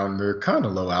around. They're kind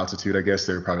of low altitude. I guess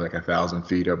they're probably like 1,000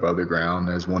 feet above the ground,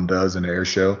 as one does in an air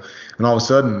show. And all of a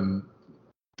sudden,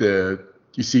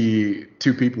 you see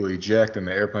two people eject, and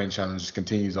the airplane challenge just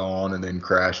continues on and then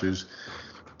crashes.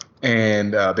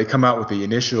 And they come out with the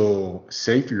initial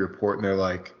safety report, and they're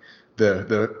like,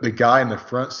 the guy in the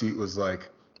front seat was like,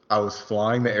 I was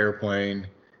flying the airplane,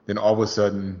 then all of a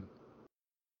sudden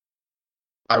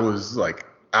I was like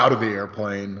out of the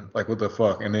airplane, like what the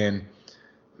fuck? And then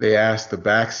they asked the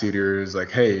backseaters, like,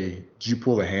 hey, did you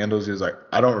pull the handles? He was like,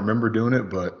 I don't remember doing it,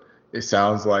 but it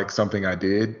sounds like something I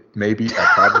did. Maybe I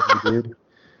probably did.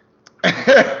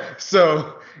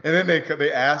 So, and then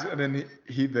they asked, and then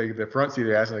the front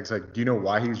seater asked, like, it's like, do you know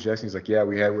why he was ejecting? He's like, yeah,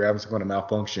 we're having some kind of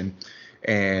malfunction,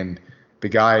 and the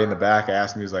guy in the back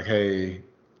asked me, he was like, hey,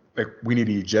 like we need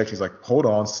to eject. He's like, hold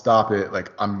on, stop it,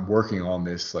 like I'm working on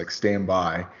this, like stand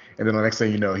by. And then the next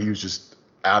thing you know, he was just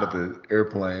out of the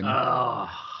airplane. Oh.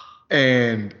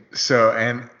 And so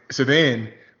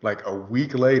then like a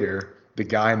week later, the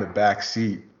guy in the back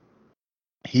seat,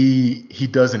 he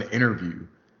does an interview.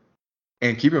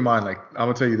 And keep in mind, like I'm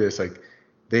gonna tell you this, like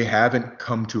they haven't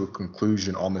come to a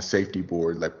conclusion on the safety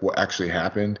board, like what actually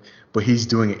happened, but he's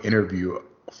doing an interview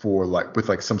for like with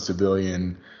like some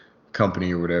civilian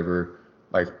company or whatever,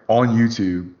 like on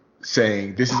YouTube,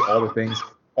 saying this is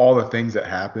all the things that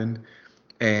happened,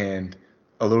 and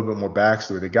a little bit more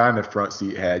backstory. The guy in the front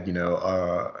seat had,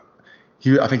 I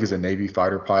think he's a Navy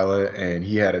fighter pilot, and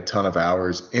he had a ton of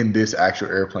hours in this actual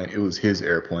airplane. It was his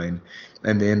airplane.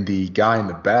 And then the guy in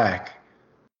the back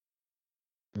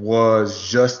was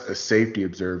just a safety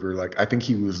observer. Like I think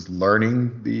he was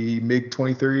learning the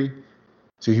MiG-23,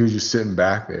 so he was just sitting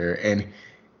back there. And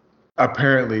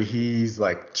apparently he's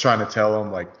like trying to tell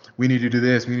him like, we need to do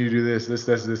this, we need to do this,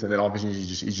 and then all of a sudden he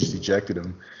just ejected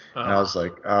him. And I was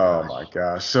like, oh my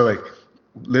gosh. So like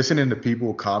listening to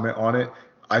people comment on it,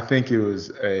 I think it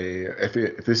was if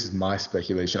this is my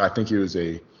speculation, I think it was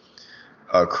a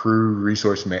crew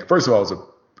resource man. First of all, it was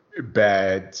a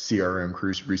bad CRM,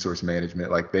 crew resource management.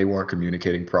 Like they weren't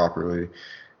communicating properly.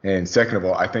 And second of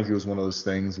all, I think it was one of those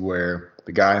things where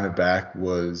the guy in the back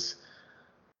was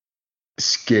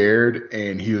scared,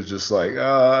 and he was just like,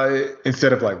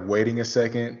 instead of like waiting a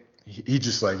second, he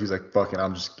just like, he's like, fuck it,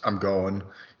 I'm going,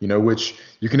 which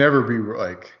you can never be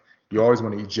like, you always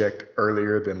want to eject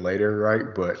earlier than later,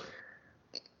 right? But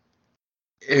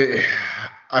the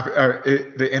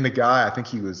guy, I think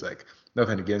he was like,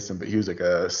 nothing against him, but he was like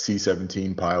a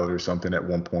C-17 pilot or something at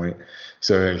one point.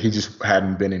 So he just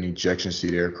hadn't been in ejection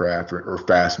seat aircraft or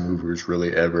fast movers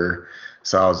really ever.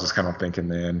 So I was just kind of thinking,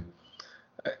 man.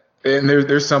 And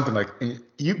there's something like,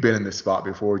 you've been in this spot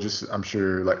before, just I'm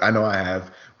sure, like I know I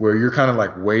have, where you're kind of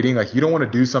like waiting, like you don't want to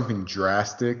do something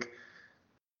drastic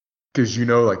because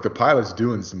like the pilot's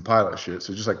doing some pilot shit.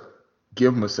 So just like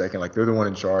give them a second, like they're the one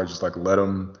in charge, just like let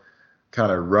them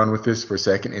kind of run with this for a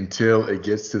second until it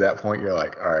gets to that point. You're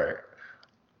like, all right,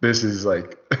 this is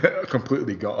like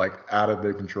completely like out of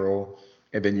their control,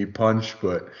 and then you punch.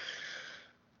 But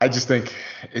I just think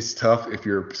it's tough if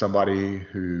you're somebody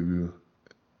who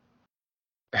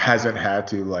hasn't had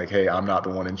to like, hey, I'm not the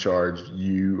one in charge.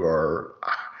 You are,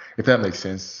 if that makes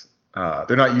sense.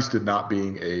 They're not used to not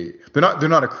being they're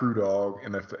not a crew dog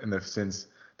in the sense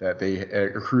that they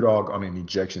a crew dog on an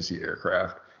ejection seat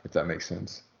aircraft, if that makes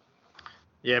sense.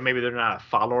 Yeah, maybe they're not a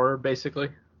follower basically,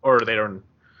 or they don't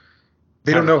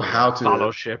know how to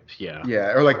follow ship.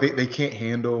 Yeah, or like they can't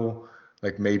handle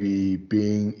like maybe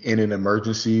being in an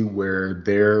emergency where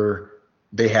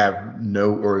they have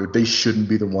no, or they shouldn't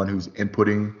be the one who's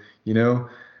inputting,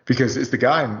 because it's the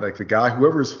guy,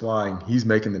 whoever is flying, he's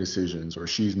making the decisions, or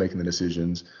she's making the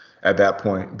decisions at that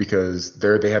point, because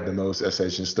they have the most SA,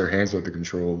 since their hands are at the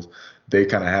controls. They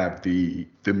kind of have the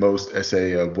most SA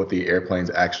of what the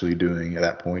airplane's actually doing at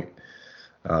that point.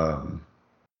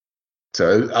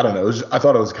 So I don't know. I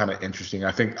thought it was kind of interesting.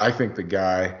 I think the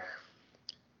guy,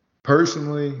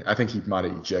 personally, I think he might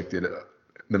have ejected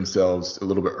themselves a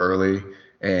little bit early,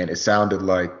 and it sounded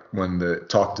like when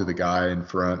talking to the guy in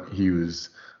front, he was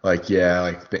like, yeah,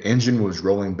 like the engine was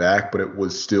rolling back, but it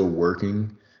was still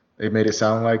working. They made it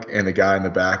sound like, and the guy in the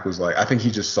back was like, I think he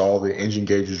just saw the engine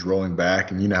gauges rolling back,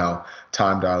 and you know how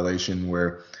time dilation,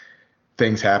 where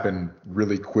things happen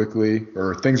really quickly,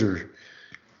 or things are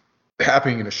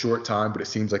happening in a short time, but it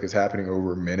seems like it's happening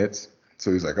over minutes.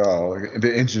 So he's like, oh,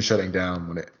 the engine's shutting down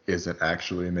when it isn't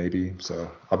actually, maybe. So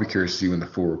I'll be curious to see when the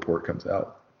full report comes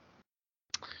out.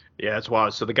 Yeah, that's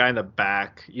wild. So the guy in the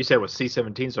back, you said was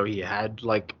C-17, so he had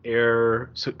like air,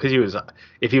 because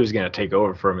if he was going to take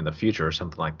over for him in the future or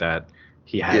something like that,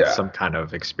 he had some kind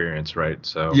of experience, right?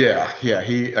 So yeah,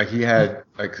 he had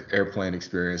like airplane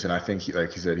experience, and I think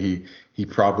like he said, he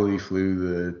probably flew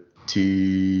the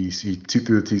through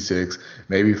the T6,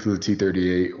 maybe flew the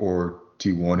T-38 or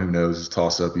T1, who knows? It's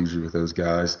toss up usually with those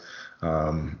guys.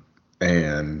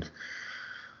 And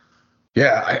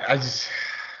Yeah,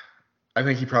 I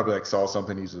think he probably like saw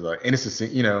something. He's like, and it's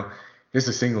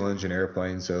a single engine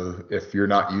airplane. So if you're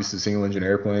not used to single engine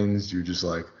airplanes, you're just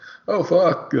like, oh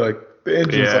fuck, like the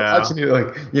engine's like, I Yeah. just need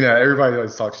like, everybody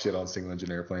always talks shit on single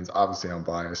engine airplanes. Obviously, I'm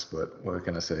biased, but what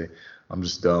can I say? I'm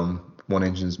just dumb. One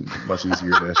engine's much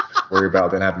easier to worry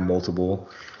about than having multiple.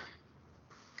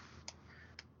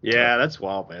 Yeah, that's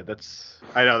wild, man.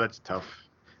 I know that's tough,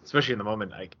 especially in the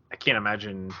moment. I can't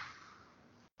imagine.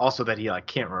 Also, that he like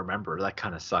can't remember. That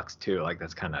kind of sucks too. Like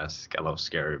that's kind of a little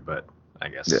scary, but I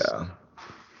guess Yeah,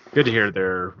 good to hear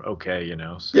they're okay.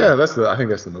 So yeah. I think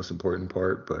that's the most important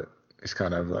part. But it's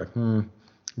kind of like, I'm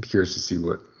curious to see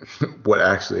what what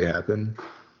actually happened.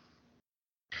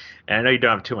 and I know you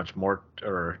don't have too much more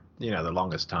or the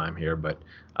longest time here, but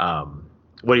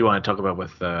what do you want to talk about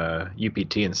with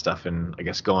UPT and stuff, and I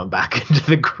guess going back into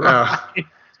the Uh, grind?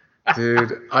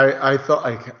 Dude, I thought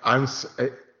like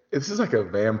this is like a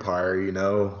vampire, you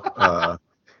know.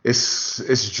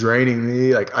 It's draining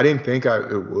me. Like I didn't think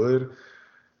it would.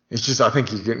 It's just I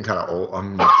think you're getting kind of old.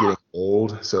 I'm like getting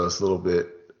old, so it's a little bit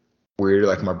weird.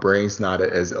 Like my brain's not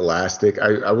as elastic.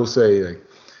 I will say like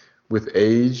with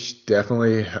age,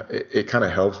 definitely it kind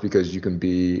of helps because you can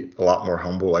be a lot more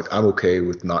humble. Like I'm okay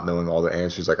with not knowing all the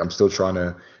answers. Like I'm still trying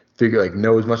to figure like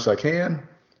know as much as I can,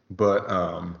 but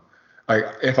like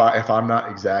if I'm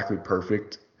not exactly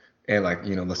perfect and like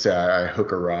let's say I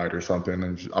hook a ride or something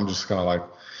and I'm just kind of like,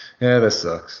 yeah, that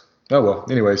sucks. Oh well.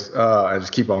 Anyways, I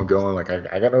just keep on going. Like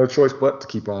I got no choice but to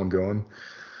keep on going.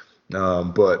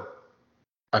 But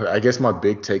I guess my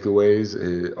big takeaways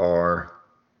are.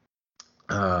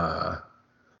 Uh,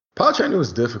 Pilot training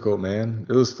was difficult, man.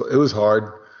 It was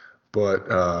hard, but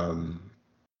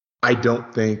I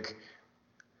don't think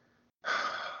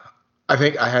I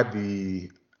think I had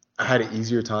an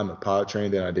easier time at pilot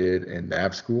training than I did in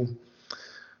nav school.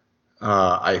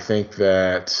 I think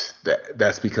that's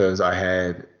because I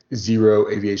had zero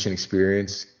aviation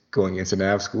experience going into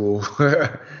nav school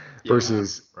Yeah,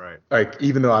 versus right. like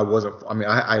even though I wasn't. I mean,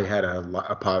 I had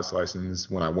a pilot's license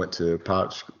when I went to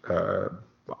pilot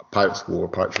school or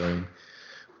pilot training.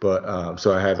 But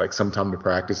so I had like some time to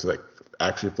practice, like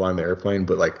actually flying the airplane.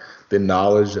 But like the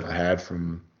knowledge that I had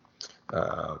from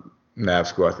uh, nav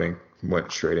school, I think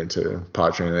went straight into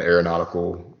pilot training and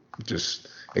aeronautical just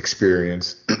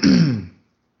experience.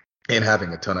 And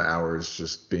having a ton of hours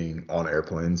just being on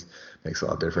airplanes makes a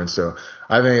lot of difference. So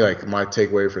I think like my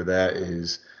takeaway for that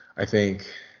is I think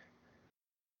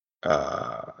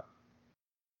uh,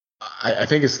 I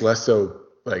think it's less so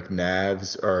like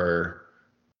navs or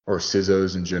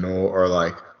CISOs in general are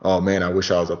like, oh man, I wish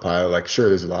I was a pilot. Like, sure,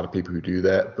 there's a lot of people who do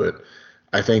that, but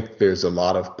I think there's a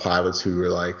lot of pilots who are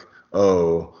like,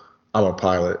 oh, I'm a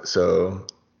pilot, so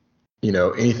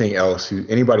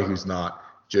anybody who's not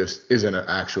just isn't an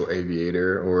actual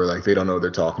aviator or like they don't know what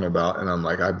they're talking about. And I'm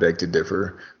like, I beg to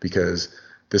differ because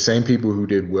the same people who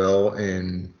did well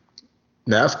in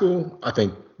nav school, I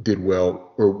think did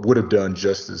well or would have done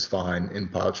just as fine in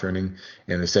pilot training.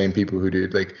 And the same people who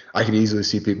did like I could easily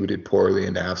see people who did poorly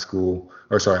in nav school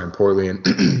or sorry, and poorly in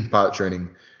pilot training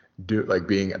do like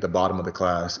being at the bottom of the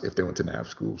class if they went to nav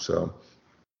school. So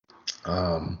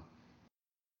um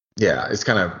yeah, it's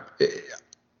kind of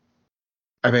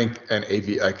I think an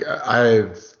AV like I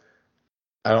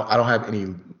don't have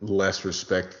any less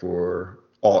respect for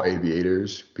all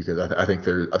aviators because I think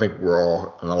we're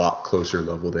all on a lot closer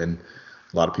level than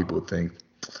a lot of people would think.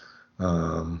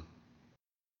 Um,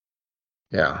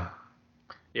 yeah,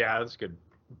 Yeah, that's a good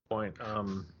point.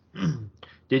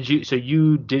 So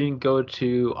you didn't go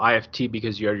to IFT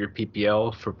because you had your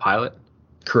PPL for pilot?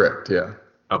 correct. Yeah.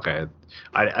 Okay.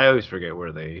 I always forget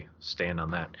where they stand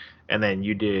on that. And then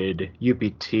you did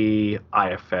UPT,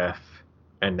 IFF,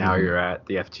 and now Hmm. you're at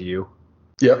the FTU.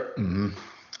 Yep. Hmm.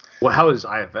 Well, how is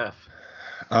IFF?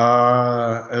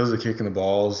 It was a kick in the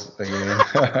balls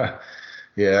again.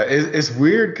 Yeah, it's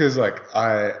weird because like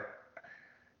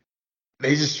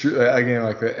they just treat again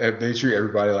like they treat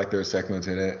everybody like they're a second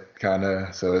lieutenant kind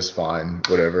of, so it's fine,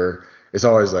 whatever. It's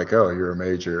always like, oh, you're a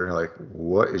major. Like,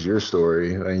 what is your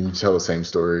story? And you tell the same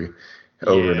story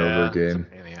over and over Yeah, it's a again.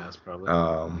 pain in the ass, probably.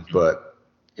 But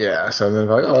yeah, so then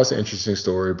like, oh, that's an interesting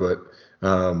story. But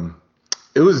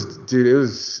it was, dude, it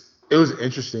was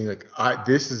interesting. Like,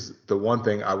 this is the one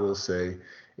thing I will say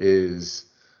is,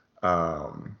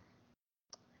 um,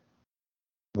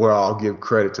 where I'll give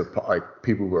credit to like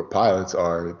people who are pilots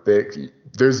are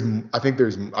there's I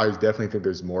definitely think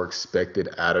there's more expected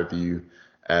out of you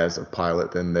as a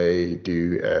pilot than they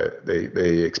do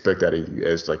they expect out of you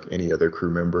as like any other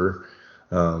crew member.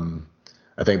 Um,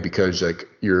 I think because like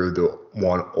you're the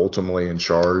one ultimately in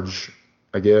charge,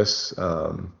 I guess.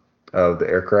 of the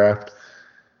aircraft.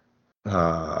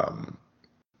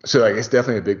 So like it's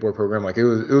definitely a big boy program. Like it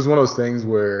was one of those things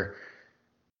where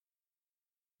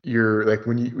you're like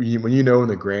when you know in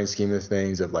the grand scheme of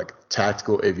things of like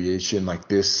tactical aviation, like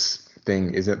this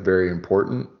thing isn't very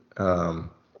important.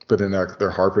 But then they're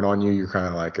harping on you. You're kind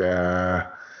of like,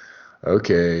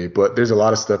 okay. But there's a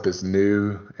lot of stuff that's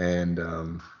new, and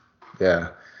yeah,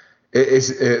 they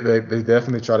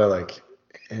definitely try to like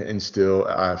instill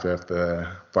IFF, the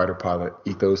fighter pilot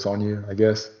ethos, on you, I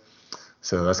guess.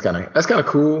 So that's kind of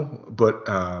cool. But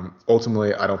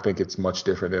ultimately, I don't think it's much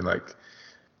different than like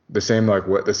the same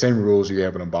rules you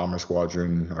have in a bomber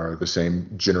squadron are the same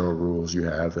general rules you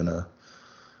have in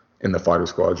the fighter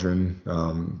squadron.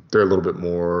 They're a little bit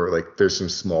more like there's some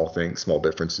small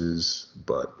differences,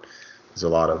 but there's a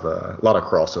lot of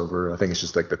crossover. I think it's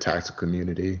just like the tactical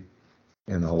community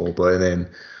in the whole. But and then I'm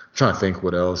trying to think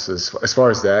what else as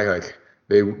far as that, like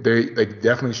they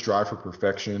definitely strive for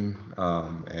perfection.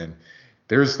 And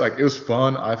there's like it was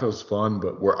fun. IFF was fun,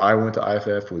 but where I went to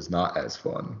IFF was not as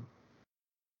fun.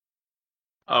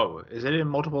 Oh, is it in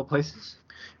multiple places?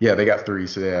 Yeah, they got three.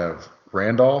 So they have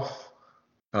Randolph,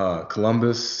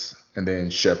 Columbus, and then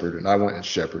Shepherd. And I went in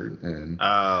Shepherd. And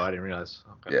Oh, I didn't realize.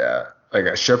 Okay. yeah,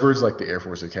 like Shepherd's like the Air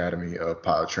Force Academy of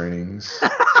pilot trainings.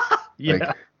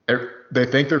 Yeah. Like they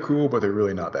think they're cool, but they're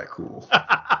really not that cool.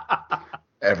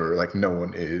 Ever. Like no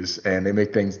one is. And they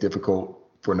make things difficult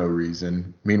for no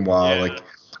reason. Meanwhile, Yeah. like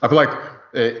I feel like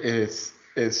it's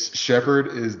Shepherd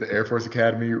is the Air Force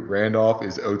Academy, Randolph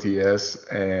is OTS,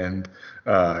 and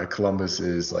Columbus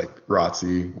is like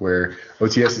ROTC, where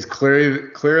OTS is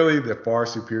clearly the far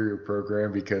superior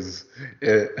program because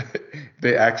it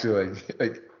they actually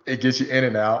like it gets you in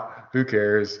and out. Who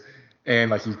cares? And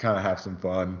like you kind of have some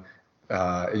fun.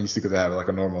 And you still get to have like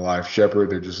a normal life. Shepherd,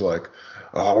 they're just like,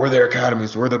 oh, we're the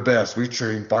academies, we're the best. We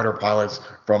train fighter pilots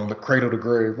from the cradle to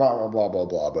grave, blah blah blah blah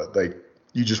blah. But like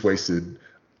you just wasted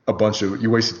you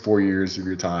wasted 4 years of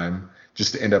your time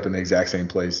just to end up in the exact same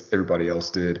place everybody else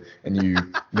did, and you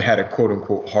had a quote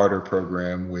unquote harder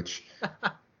program, which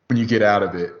when you get out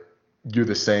of it, you're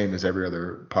the same as every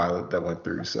other pilot that went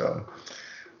through. So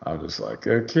I was just like,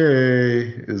 okay,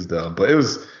 it's dumb. But there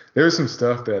was some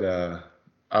stuff that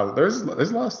there's a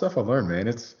lot of stuff I learned, man.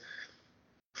 It's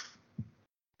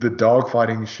the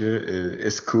dogfighting shit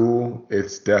it's cool.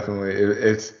 It's definitely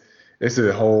it's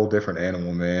a whole different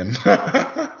animal, man.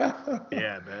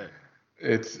 Yeah, I bet.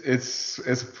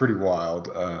 It's pretty wild.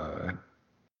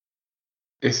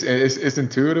 It's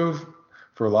intuitive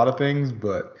for a lot of things,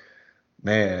 but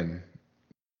man,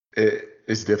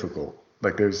 it's difficult.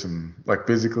 Like there's some like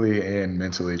physically and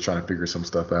mentally trying to figure some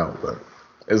stuff out, but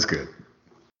it's good.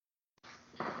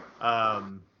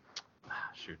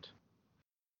 Shoot.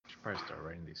 I should probably start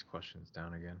writing these questions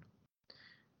down again.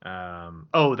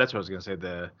 Oh, that's what I was gonna say.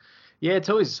 Yeah, it's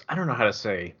always I don't know how to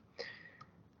say.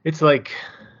 It's like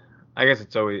I guess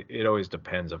it always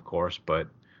depends, of course, but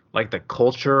like the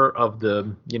culture of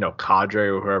the cadre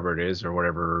or whoever it is or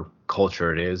whatever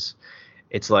culture it is,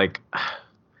 it's like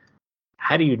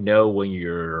how do you know when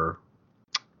you're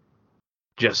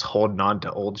just holding on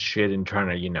to old shit and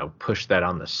trying to push that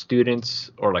on the students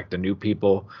or like the new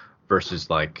people versus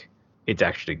like it's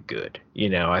actually good.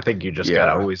 I think you just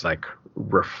gotta Yeah. always like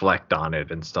reflect on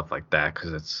it and stuff like that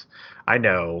because I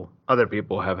know other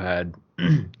people have had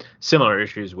similar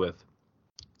issues with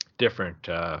different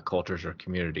cultures or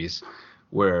communities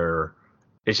where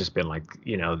it's just been like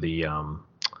the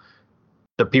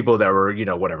people that were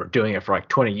whatever doing it for like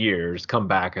 20 years come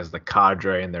back as the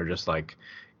cadre and they're just like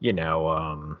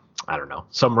I don't know,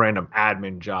 some random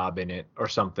admin job in it or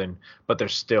something, but they're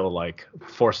still like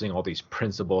forcing all these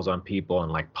principles on people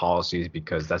and like policies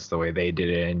because that's the way they did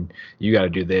it and you got to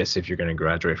do this if you're going to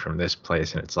graduate from this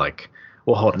place. And it's like,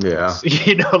 well, hold on. Yeah.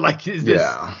 Like is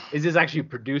Yeah. this actually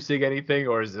producing anything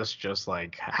or is this just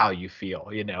like how you feel?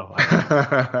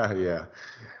 Yeah.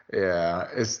 Yeah,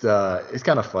 it's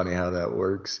kind of funny how that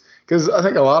works because I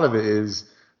think a lot of it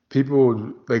is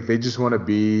people like they just want to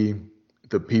be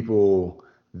the people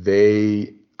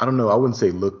I don't know, I wouldn't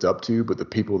say looked up to, but the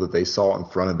people that they saw in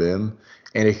front of them,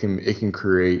 and it can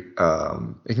create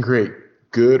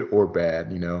good or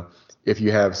bad. If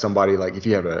you have somebody like if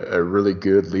you have a really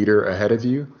good leader ahead of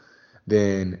you,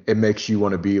 then it makes you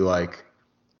want to be like,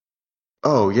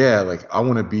 oh yeah, like I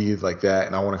want to be like that,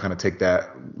 and I want to kind of take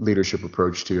that leadership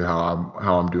approach to how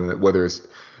I'm doing it. Whether it's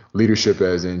leadership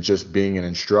as in just being an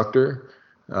instructor,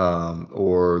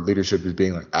 or leadership as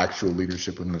being like actual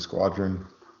leadership within the squadron.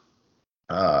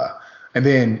 And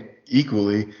then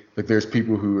equally, like there's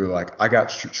people who are like, I got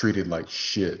treated like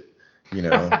shit, you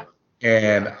know,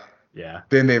 and Yeah.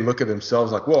 then they look at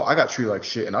themselves like, well, I got treated like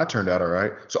shit and I turned out all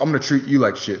right, so I'm gonna treat you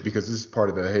like shit because this is part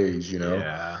of the haze,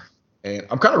 Yeah. And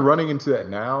I'm kind of running into that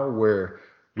now where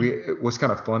what's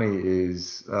kind of funny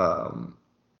is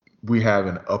we have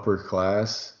an upper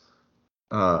class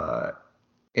uh,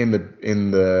 in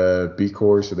the B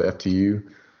course or the FTU,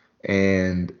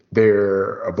 and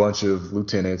they're a bunch of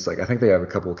lieutenants. Like I think they have a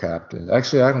couple of captains.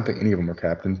 Actually, I don't think any of them are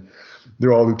captains.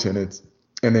 They're all lieutenants.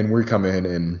 And then we come in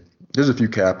and there's a few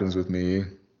captains with me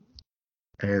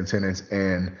and lieutenants.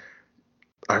 And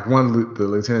like one of the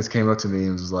lieutenants came up to me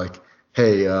and was like,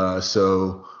 "Hey,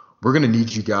 so we're gonna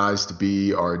need you guys to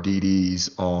be our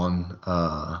DDs on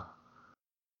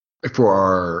for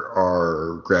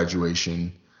our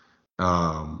graduation."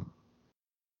 Um,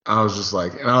 I was just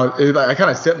like, and I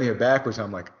kind of set me aback, which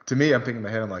I'm like, to me, I'm thinking in my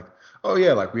head, I'm like, oh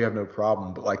yeah, like we have no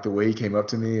problem. But like the way he came up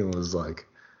to me and was like,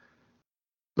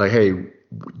 hey,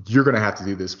 you're gonna have to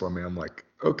do this for me. I'm like,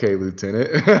 okay,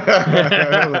 Lieutenant.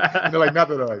 Like not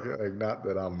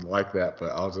that I'm like that,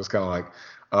 but I was just kind of like,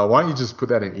 why don't you just put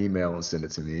that in email and send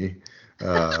it to me?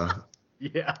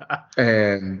 Yeah.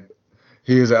 And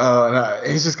he was,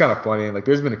 it's just kind of funny. And like,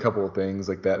 there's been a couple of things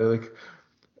like that. Like,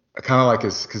 kind of like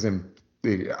his, because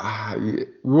it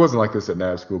wasn't like this at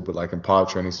NAV school, but like in pod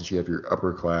training, since you have your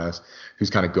upper class who's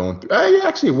kind of going through. Yeah,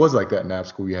 actually, it was like that in NAV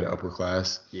school. You had an upper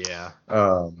class. Yeah.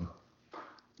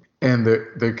 And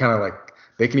they're kind of like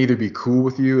they can either be cool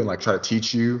with you and like try to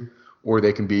teach you, or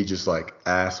they can be just like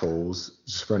assholes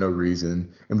just for no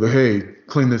reason and be like, hey,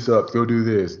 clean this up, go do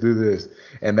this,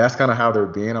 and that's kind of how they're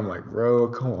being. I'm like, bro,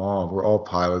 come on, we're all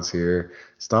pilots here.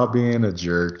 Stop being a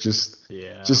jerk. Just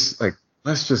like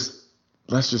let's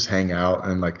just hang out,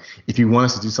 and like if you want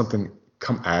us to do something,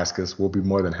 come ask us. We'll be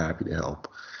more than happy to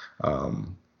help. I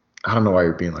don't know why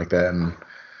you're being like that, and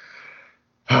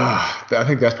I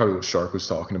think that's probably what Shark was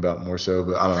talking about more so,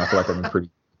 but I don't know. I feel like I've been pretty.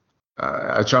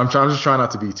 I'm just trying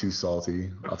not to be too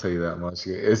salty. I'll tell you that much.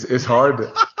 It's hard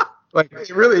to, like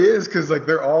it really is because like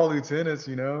they're all lieutenants,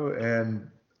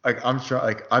 and like I'm trying.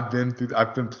 Like I've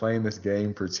been playing this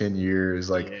game for 10 years.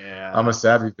 Like Yeah. I'm a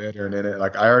savvy veteran in it.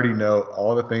 Like I already know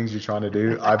all the things you're trying to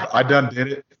do. I done did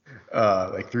it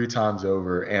like 3 times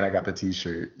over, and I got the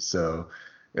T-shirt. So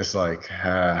it's like.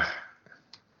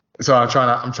 So I'm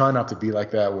trying not to be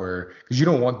like that where because you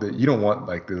don't want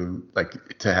like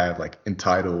to have like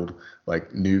entitled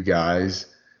like new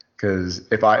guys because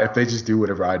if they just do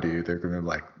whatever I do they're gonna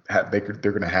like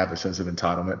they're gonna have a sense of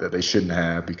entitlement that they shouldn't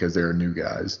have because they're new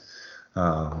guys.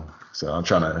 So I'm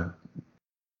trying to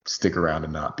stick around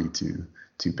and not be too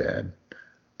bad.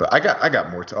 But I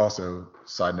got more to also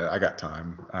side note I got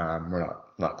time. We're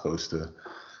not close to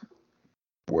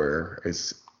where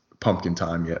it's pumpkin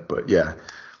time yet, but yeah.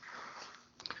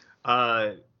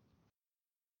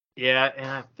 Yeah, and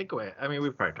I think I mean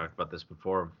we've probably talked about this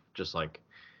before. Just like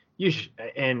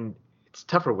and it's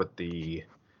tougher with the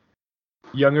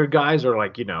younger guys or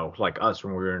like like us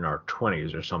when we were in our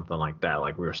 20s or something like that.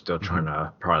 Like we were still trying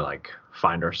to probably like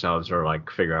find ourselves or like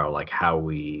figure out like how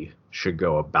we should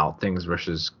go about things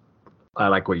versus I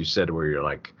like what you said where you're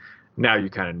like now you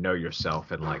kind of know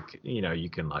yourself and like you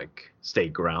can like stay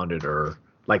grounded or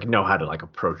like know how to like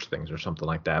approach things or something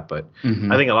like that. But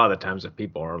I think a lot of the times if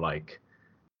people are like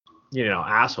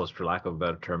assholes for lack of a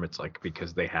better term, it's like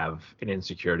because they have an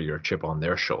insecurity or chip on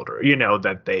their shoulder,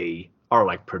 that they are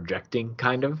like projecting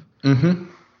kind of.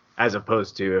 As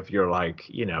opposed to if you're like,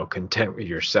 content with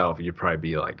yourself, you'd probably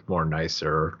be like more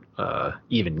nicer,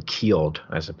 even keeled,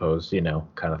 I suppose,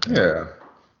 kind of thing. Yeah.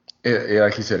 Yeah,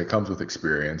 like you said, it comes with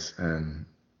experience, and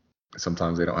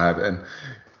sometimes they don't have it. And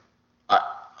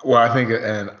I think,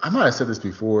 and I might have said this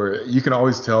before, you can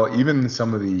always tell, even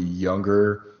some of the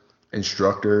younger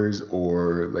instructors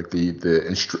or like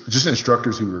just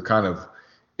instructors who are kind of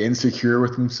insecure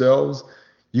with themselves,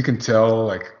 you can tell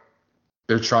like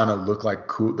they're trying to look like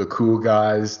the cool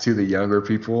guys to the younger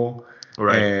people,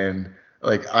 Right. And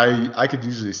like I could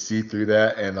usually see through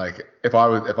that, and like if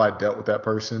I dealt with that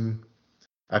person.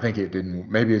 I think it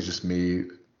didn't. Maybe it's just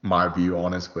my view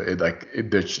on it, but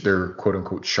their quote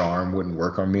unquote charm wouldn't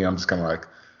work on me. I'm just kind of like,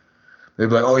 they'd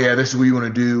be like, oh yeah, this is what you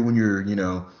want to do when you're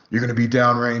going to be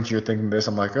downrange. You're thinking this.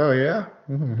 I'm like, oh yeah,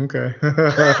 okay.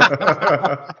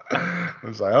 I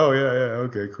was like, oh yeah,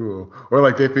 okay, cool. Or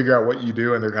like they figure out what you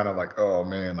do and they're kind of like, oh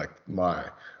man,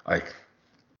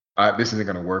 this isn't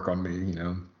going to work on me.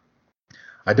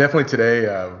 I definitely today.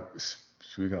 I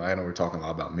know we're talking a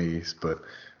lot about me, but.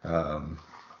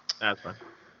 That's fine.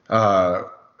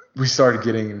 we started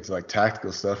getting into like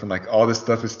tactical stuff, and like all this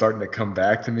stuff is starting to come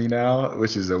back to me now,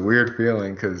 which is a weird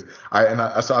feeling because I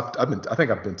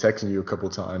think I've been texting you a couple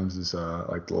times this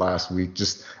like the last week,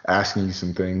 just asking you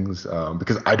some things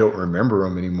because I don't remember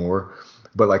them anymore.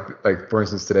 But like for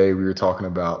instance, today we were talking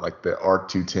about like the ARC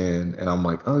 210, and I'm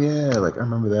like, oh yeah, like I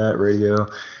remember that radio,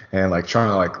 and like trying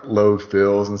to like load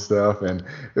fills and stuff, and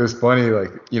it was funny,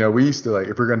 like we used to like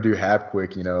if we're gonna do Hab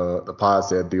Quick, the pods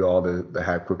said do all the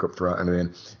Hab Quick up front, and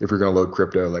then if we're gonna load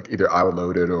crypto, like either I would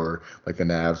load it or like the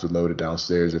Navs would load it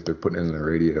downstairs if they're putting it in the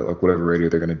radio, like whatever radio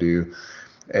they're gonna do.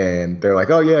 And they're like,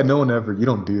 oh yeah, you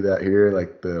don't do that here.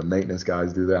 Like the maintenance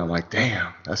guys do that. I'm like,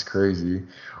 damn, that's crazy.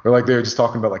 Or like they were just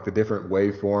talking about like the different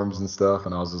waveforms and stuff,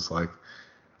 and I was just like,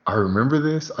 I remember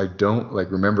this. I don't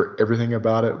like remember everything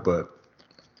about it, but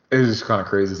it was just kind of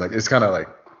crazy. It's kind of like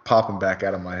popping back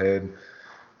out of my head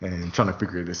and trying to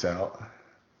figure this out.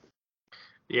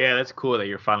 Yeah, that's cool that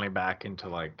you're finally back into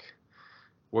like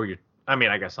where you're. I mean,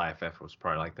 I guess IFF was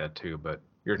probably like that too, but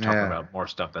you're talking about more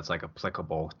stuff that's like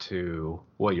applicable to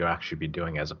what you actually be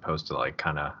doing as opposed to like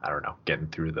kind of, I don't know, getting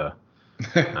through the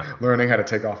learning how to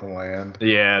take off and land.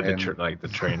 Yeah, like the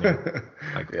training,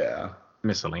 like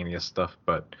miscellaneous stuff.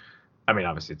 But I mean,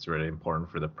 obviously, it's really important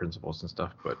for the principles and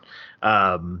stuff. But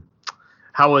how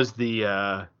was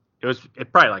the?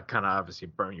 It probably like kind of obviously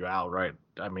burned you out, right?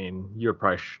 I mean, you're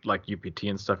probably like UPT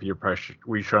and stuff.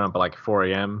 Were you showing up at like 4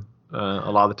 a.m.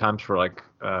 A lot of the times for like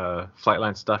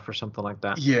flightline stuff or something like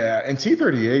that? Yeah, and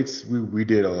T-38s we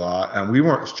did a lot, and we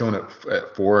weren't showing up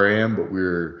at 4 a.m., but we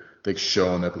were like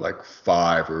showing up at like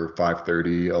 5 or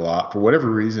 5:30 a lot. For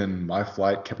whatever reason, my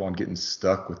flight kept on getting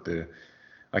stuck with the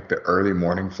early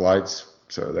morning flights.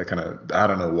 So that kind of, I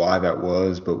don't know why that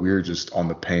was, but we were just on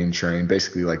the pain train,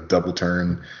 basically like double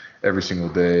turn every single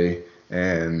day.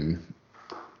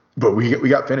 But we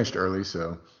got finished early,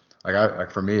 so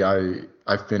for me,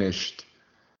 I finished.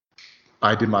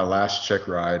 I did my last check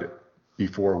ride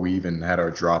before we even had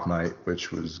our drop night,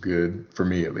 which was good for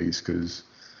me at least, because.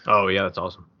 Oh yeah, that's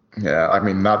awesome. Yeah, I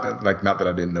mean, not that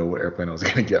I didn't know what airplane I was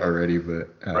gonna get already,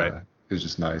 but right. It was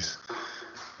just nice.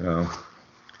 I don't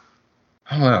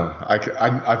know.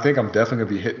 I think I'm definitely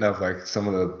gonna be hitting up like some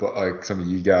of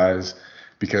you guys,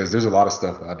 because there's a lot of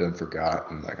stuff that I done forgot,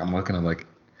 and like I'm looking, I'm like,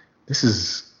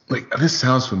 this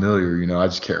sounds familiar, I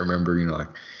just can't remember, like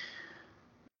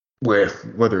with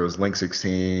whether it was Link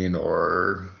 16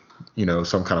 or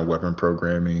some kind of weapon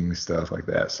programming stuff like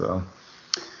that. So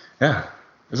yeah,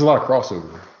 there's a lot of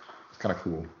crossover. It's kind of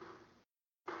cool.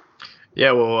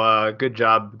 Yeah, well, good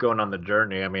job going on the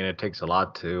journey. I mean, it takes a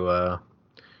lot to.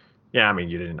 Yeah, I mean,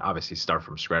 you didn't obviously start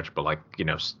from scratch, but like,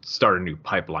 start a new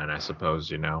pipeline, I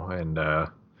suppose, and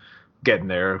getting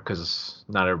there, because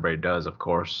not everybody does, of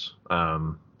course.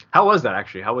 How was that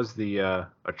actually? How was the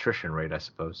attrition rate, I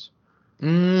suppose?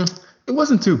 It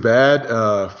wasn't too bad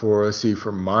for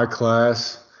my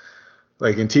class.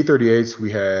 Like in T-38s, we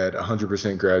had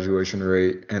 100% graduation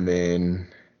rate,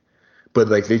 but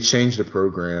like they changed the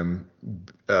program,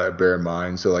 bear in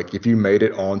mind. So like if you made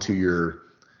it onto your,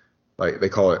 like they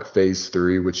call it phase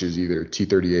 3, which is either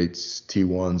T-38s,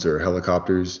 T-1s, or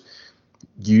helicopters.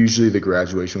 Usually the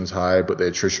graduation was high, but the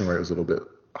attrition rate was a little bit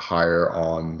higher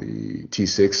on the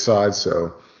T-6 side.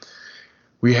 So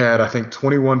we had, I think,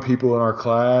 21 people in our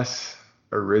class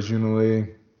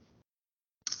originally.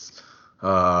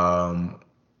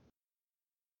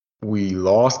 We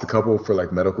lost a couple for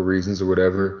like medical reasons or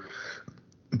whatever.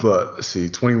 But let's see,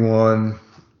 21,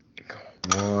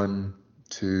 1,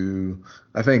 2,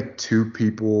 I think 2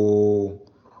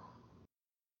 people,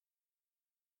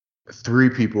 3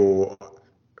 people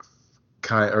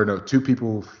 2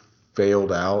 people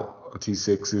failed out of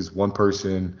T6s. One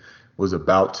person was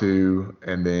about to,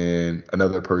 and then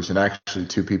another person, actually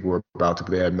 2 people were about to,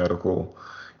 but they had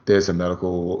some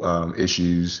medical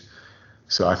issues.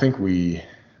 So I think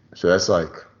so that's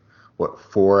like, what,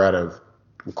 4 out of,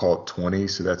 we'll call it 20.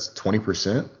 So that's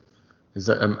 20%. Is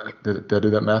that, did I do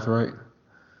that math right?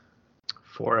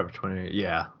 4 out of 20.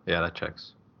 Yeah, that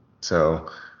checks. So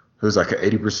it was like an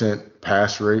 80%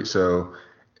 pass rate. So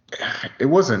it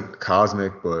wasn't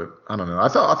cosmic, but I don't know. I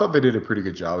thought they did a pretty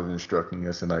good job of instructing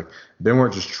us, and like they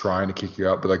weren't just trying to kick you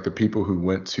out, but like the people who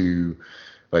went to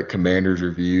like commanders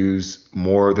reviews,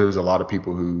 there was a lot of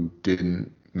people who didn't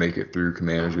make it through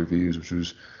commanders reviews, which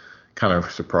was kind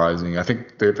of surprising. I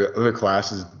think the other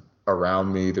classes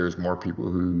around me, there's more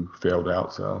people who failed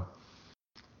out, so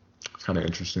it's kind of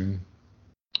interesting.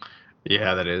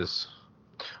 Yeah, that is.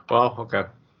 Well, okay.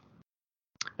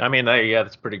 I mean,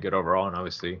 that's pretty good overall, and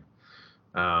obviously,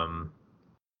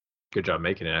 good job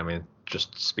making it. I mean, it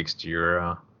just speaks to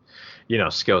your,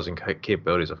 skills and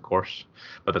capabilities, of course.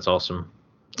 But that's awesome.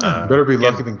 Better be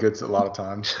lucky than good a lot of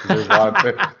times. There's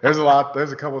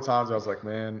a couple of times I was like,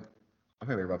 man, I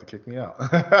think they're about to kick me out.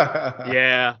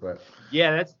 Yeah. But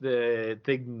Yeah, that's the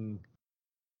thing.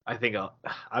 I think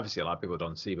obviously a lot of people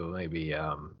don't see, but maybe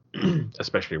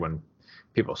especially when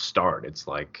people start, it's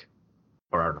like,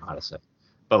 or I don't know how to say,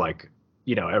 but like,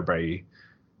 everybody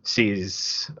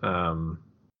sees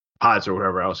pods or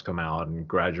whatever else come out and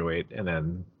graduate,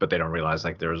 but they don't realize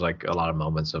like there's like a lot of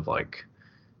moments of like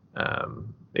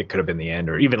it could have been the end,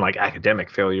 or even like academic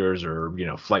failures, or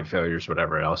flight failures,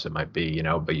 whatever else it might be,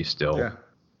 but you still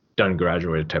done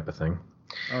graduated type of thing.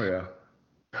 Oh yeah.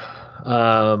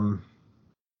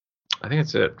 I think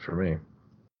that's it for me.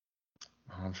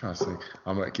 I'm trying to think.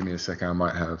 Give me a second. I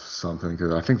might have something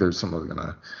because I think there's something I was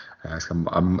gonna ask.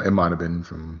 It might have been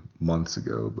from months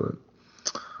ago, but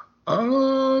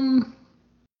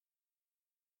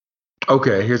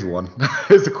okay. Here's one.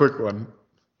 Here's a quick one,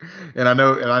 and I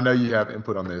know you have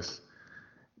input on this.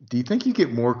 Do you think you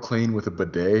get more clean with a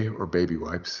bidet or baby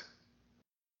wipes?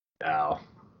 No,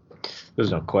 there's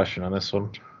no question on this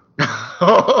one.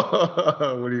 What's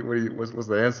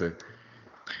the answer?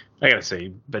 I gotta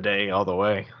say bidet all the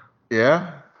way.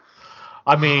 Yeah.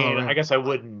 I mean, I guess I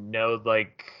wouldn't know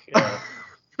like. You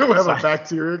have a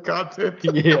bacteria content.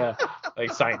 Yeah,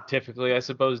 like scientifically, I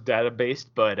suppose, data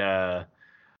based, but I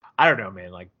don't know,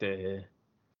 man. Like the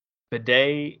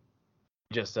bidet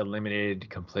just eliminated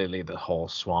completely the whole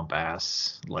swamp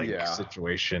ass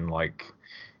situation. Like,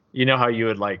 how you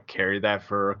would like carry that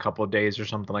for a couple of days or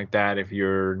something like that if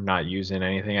you're not using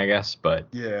anything, I guess. But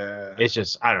yeah, it's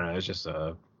just, I don't know. It's just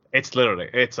it's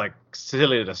like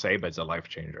silly to say, but it's a life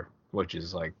changer, which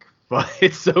is like,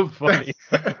 it's so funny.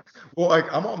 Well, like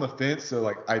I'm on the fence. So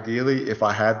like ideally, if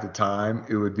I had the time,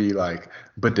 it would be like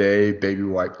bidet, baby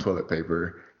wipe, toilet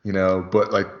paper,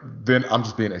 but like then I'm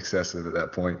just being excessive at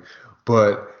that point.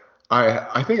 But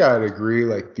I think I'd agree.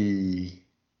 Like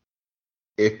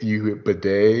if you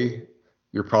bidet,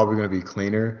 you're probably going to be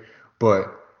cleaner.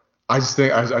 But I just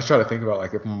think I try to think about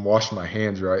like if I'm washing my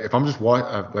hands, right? If I'm just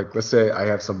like let's say I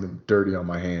have something dirty on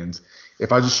my hands,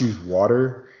 if I just use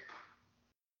water,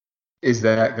 is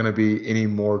that going to be any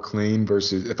more clean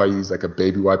versus if I use like a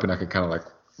baby wipe and I can kind of like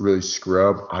really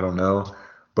scrub? I don't know.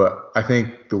 But I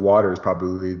think the water is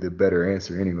probably the better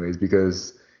answer anyways,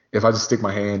 because if I just stick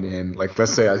my hand in, like,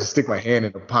 let's say I just stick my hand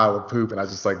in a pile of poop and I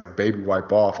just like baby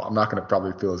wipe off, I'm not going to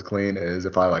probably feel as clean as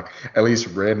if I like at least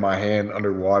ran my hand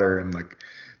underwater and like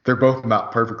they're both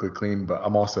not perfectly clean, but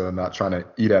I'm also not trying to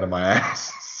eat out of my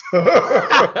ass.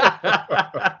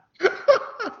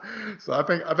 So I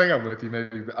think I'm with you.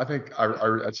 Maybe I think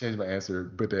I changed my answer.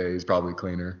 Bidet is probably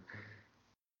cleaner.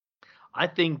 I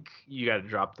think you got to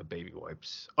drop the baby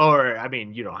wipes, or I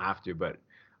mean, you don't have to, but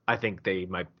I think they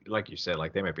might, like you said,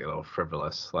 like they might be a little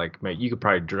frivolous. Like, you could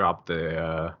probably drop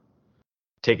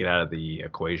take it out of the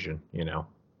equation. Yeah,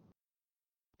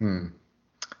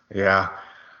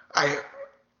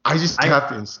 I just have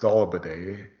to install a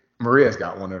bidet. Maria's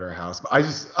got one at her house, but I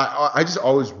just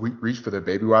always reach for the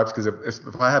baby wipes because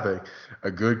if I have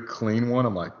a good clean one,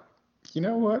 I'm like, you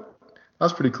know what,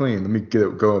 that's pretty clean. Let me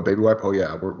go a baby wipe. Oh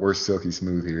yeah, we're silky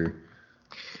smooth here.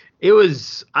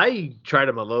 I tried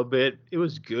them a little bit. It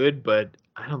was good, but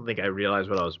I don't think I realized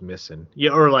what I was missing. Yeah,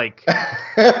 or like,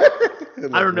 I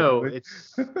don't know.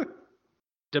 It's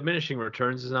diminishing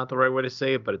returns is not the right way to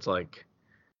say it, but it's like,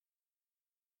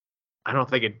 I don't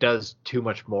think it does too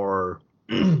much more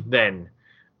than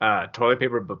toilet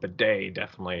paper, but bidet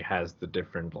definitely has the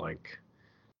different, like,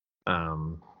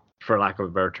 for lack of a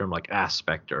better term, like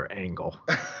aspect or angle.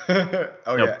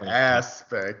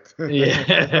 Aspect.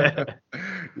 Yeah.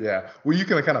 Yeah. Well, you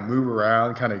can kind of move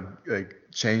around, kind of like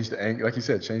change the angle, like you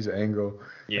said, change the angle.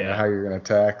 Yeah. How you're gonna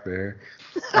attack there.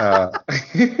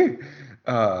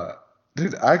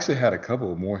 Dude, I actually had a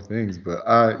couple more things, but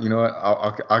you know what?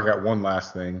 I got one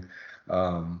last thing.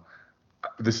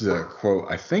 This is a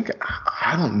quote. I think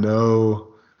I don't know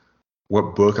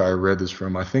what book I read this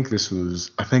from. I think this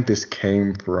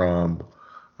came from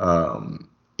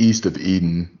East of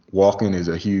Eden. Walken is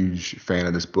a huge fan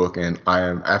of this book, and I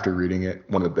am, after reading it,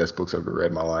 one of the best books I've ever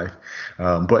read in my life.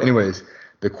 But anyways,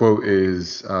 the quote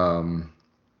is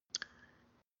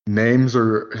names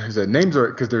are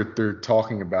because they're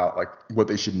talking about like what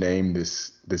they should name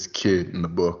this kid in the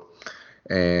book,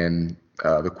 and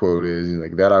the quote is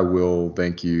like, that I will,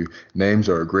 thank you. Names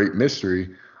are a great mystery.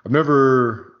 I've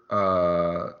never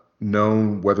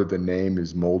known whether the name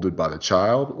is molded by the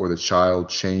child or the child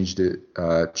changed the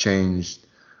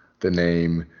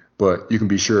name, but you can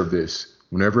be sure of this: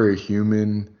 whenever a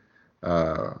human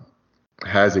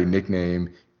has a nickname,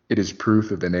 it is proof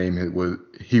that the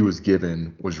name he was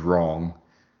given was wrong.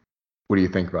 What do you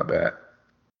think about that?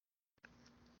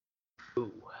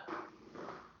 Ooh.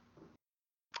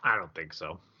 I don't think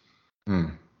so. Hmm.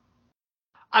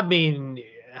 I mean,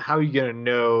 how are you gonna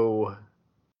know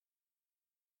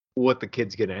what the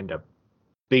kid's gonna end up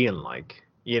being like?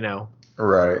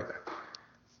 Right.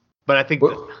 But I think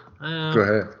Well, go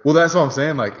ahead. Well, that's what I'm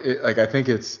saying. I think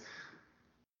it's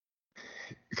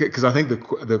because I think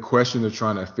the question they're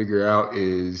trying to figure out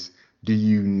is, do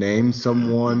you name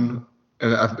someone,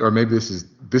 or maybe this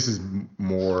is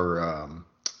more.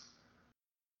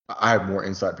 I have more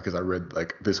insight because I read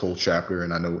like this whole chapter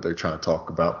and I know what they're trying to talk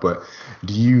about. But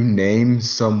do you name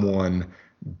someone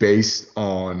based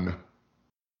on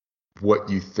what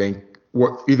you think,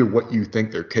 either what you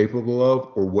think they're capable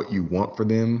of or what you want for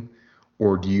them,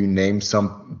 or do you name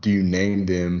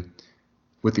them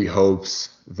with the hopes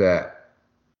that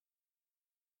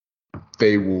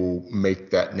they will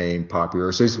make that name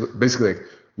popular? So it's basically, like,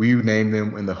 will you name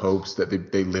them in the hopes that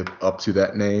they live up to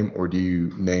that name, or do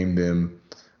you name them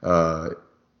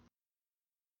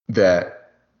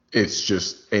that it's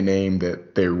just a name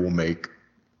that they will make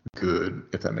good,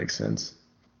 if that makes sense?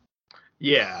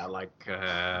 Yeah, like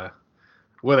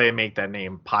will they make that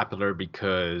name popular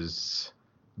because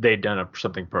they've done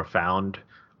something profound,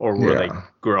 or will they Yeah.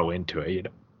 grow into it?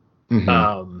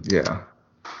 Yeah.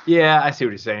 Yeah, I see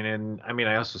what you're saying, and I mean,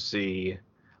 I also see,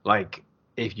 like,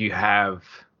 if you have,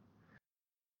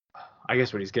 I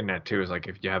guess what he's getting at too is like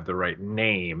if you have the right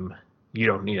name, you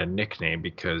don't need a nickname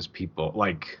because people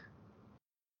give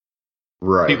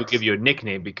Right. you a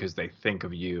nickname because they think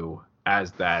of you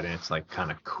as that, and it's like kind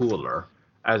of cooler,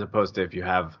 as opposed to if you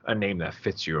have a name that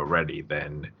fits you already,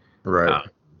 then Right.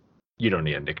 you don't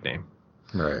need a nickname,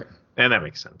 Right. and that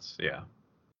makes sense. Yeah.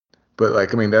 But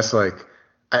like, I mean, that's like,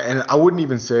 and I wouldn't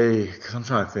even say, because I'm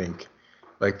trying to think.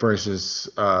 Like, for instance,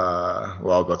 well,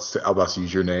 I was about to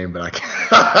use your name, but I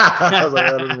can't. I was like,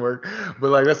 that doesn't work.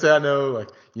 But like, let's say I know, like,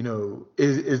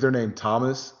 is their name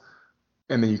Thomas,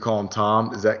 and then you call him Tom?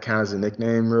 Does that count as a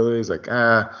nickname? Really? It's like,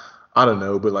 I don't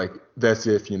know. But like, that's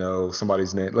if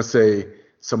somebody's name. Let's say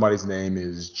somebody's name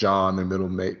is John, their middle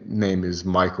name is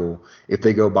Michael. If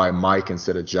they go by Mike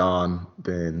instead of John,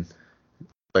 then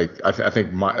like I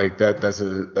think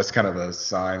that's kind of a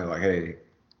sign of like, hey,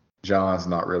 John's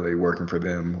not really working for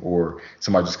them, or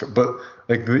somebody just. But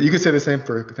like, you could say the same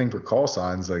thing for call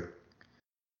signs, like.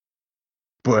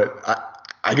 But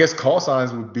I guess call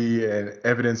signs would be an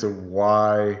evidence of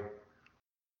why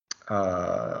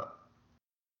uh,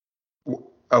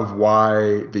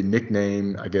 the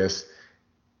nickname, I guess,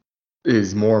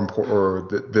 is more important, or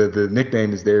the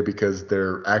nickname is there because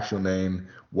their actual name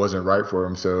wasn't right for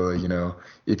him. So,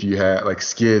 if you had like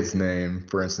Skid's name,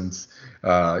 for instance,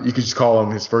 you could just call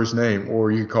him his first name,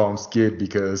 or you could call him Skid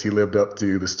because he lived up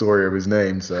to the story of his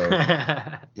name. So,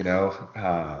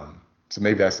 so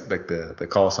maybe that's like the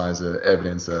call signs of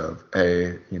evidence of,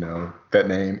 hey, that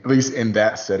name, at least in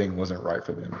that setting, wasn't right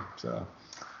for them. So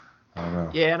I don't know.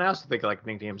 Yeah, and I also think like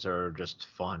nicknames are just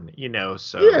fun,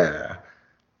 so. Yeah.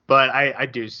 But I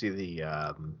do see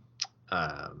the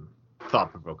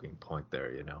thought-provoking point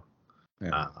there, Yeah.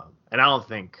 and I don't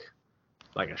think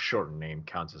like a shortened name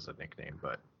counts as a nickname,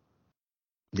 but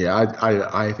Yeah,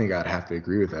 I think I'd have to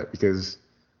agree with that because,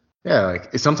 yeah,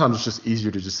 like sometimes it's just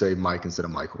easier to just say Mike instead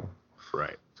of Michael.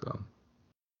 right. So,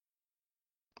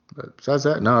 but besides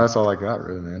that, no, that's all I got,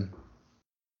 really, man.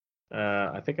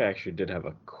 I think I actually did have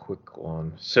a quick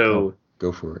one. So,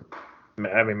 Go for it.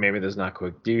 I mean, maybe this is not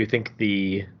quick. Do you think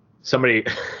somebody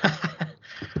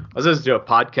I was listening to a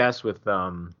podcast with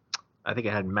I think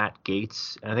it had Matt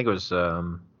Gates, and I think it was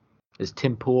is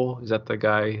Tim Pool, is that the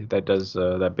guy that does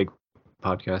that big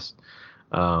podcast?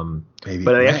 Maybe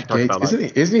But they actually Matt talked Gates, about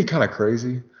like isn't he kind of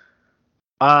crazy?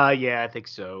 yeah, I think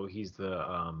so. He's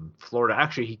the Florida.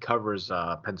 Actually, he covers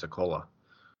Pensacola,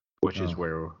 which is Oh.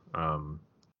 where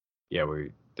yeah,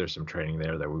 there's some training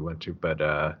there that we went to. But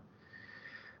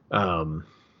what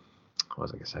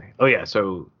was I gonna say? Oh yeah,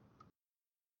 so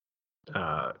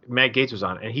Matt Gates was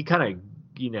on, and he kind of,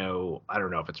 I don't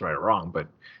know if it's right or wrong, but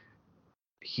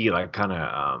he like kind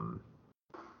of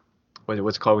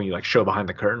what's it called when you like show behind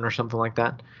the curtain or something like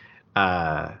that.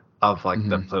 Of like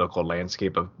the political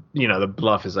landscape of, the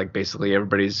bluff is like basically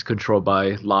everybody's controlled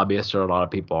by lobbyists, or a lot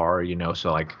of people are,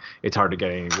 so like it's hard to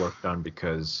get any work done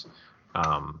because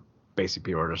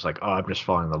basically people are just like, oh, I'm just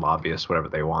following the lobbyists, whatever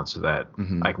they want, so that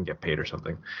I can get paid or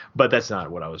something. But that's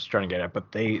not what I was trying to get at.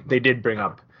 But they did bring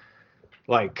up,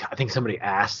 like, I think somebody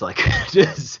asked, like,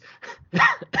 does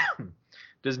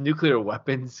nuclear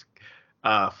weapons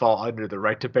fall under the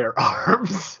right to bear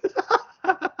arms?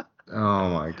 Oh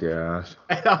my gosh.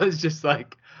 And I was just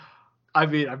like, I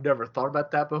mean, I've never thought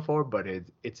about that before, but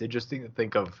it's interesting to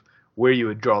think of where you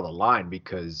would draw the line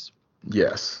because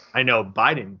Yes. I know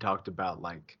Biden talked about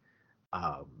like,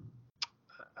 um,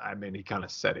 I mean, he kind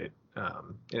of said it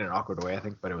in an awkward way, I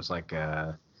think, but it was like,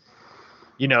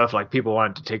 if like people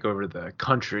wanted to take over the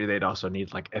country, they'd also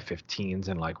need like F-15s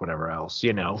and like whatever else, So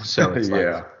it's like,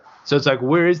 Yeah.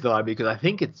 where is the line? Because I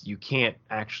think you can't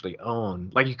actually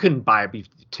own, like, you couldn't buy a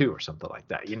B-52 or something like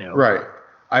that, Right.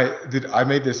 I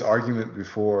made this argument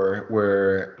before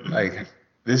where like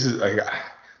this is like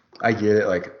I get it,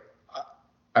 like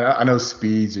I know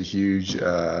Speed's a huge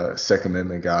Second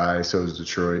Amendment guy, so is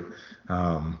Detroit.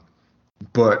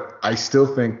 But I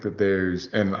still think that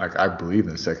and like I believe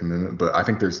in the Second Amendment, but I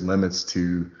think there's limits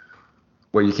to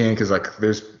what you can, because like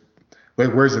where's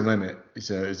the limit? Is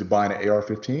it buying an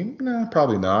AR-15? No,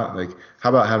 probably not. Like, how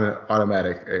about having an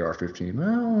automatic AR-15?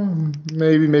 Well,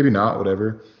 maybe not,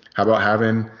 whatever. How about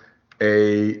having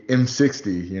a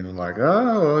M60? Like,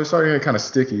 oh, it's already kind of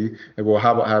sticky. And, well,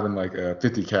 how about having like a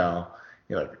 50 cal,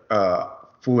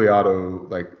 fully auto,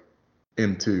 like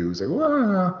M2? It's like,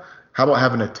 well, how about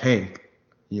having a tank?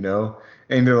 And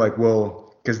they're like,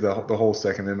 well, because the whole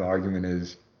Second Amendment argument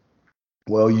is,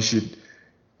 well, you should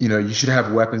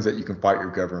have weapons that you can fight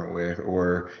your government with,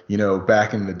 or,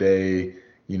 back in the day,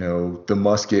 the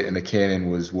musket and the cannon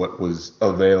was what was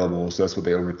available. So that's what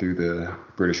they overthrew the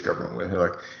British government with. They're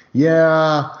like,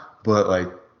 yeah, but like,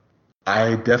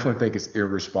 I definitely think it's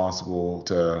irresponsible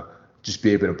to just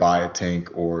be able to buy a tank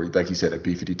or, like you said, a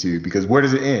B-52, because where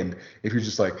does it end? If you're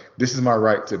just like, this is my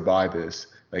right to buy this.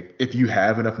 Like, if you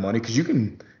have enough money, because you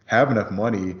can have enough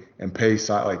money and pay,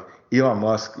 like, Elon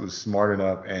Musk was smart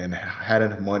enough and had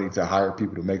enough money to hire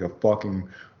people to make a fucking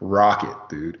rocket,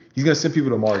 dude. He's gonna send people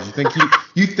to Mars.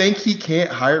 You think he can't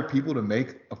hire people to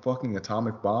make a fucking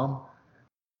atomic bomb?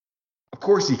 Of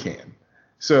course he can.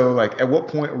 So like, at what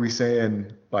point are we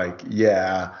saying like,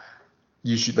 yeah,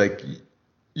 you should like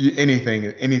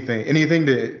anything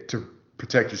to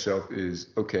protect yourself is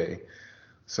okay?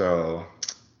 So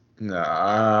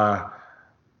nah.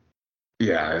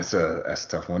 Yeah, that's a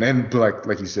tough one. And but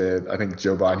like you said, I think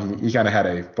Joe Biden, he kind of had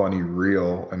a funny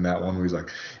reel in that one where he's like,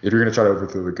 if you're gonna try to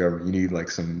overthrow the government, you need like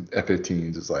some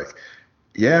F-15s. It's like,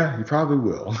 yeah, you probably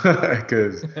will,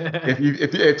 because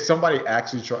if somebody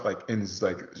actually is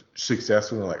like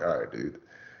successful, like, all right, dude,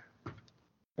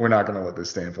 we're not gonna let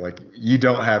this stand for, like, you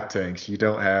don't have tanks, you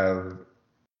don't have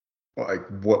like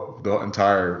what the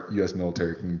entire U.S.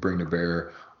 military can bring to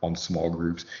bear on small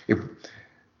groups.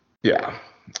 Yeah.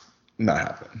 Not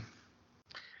happening.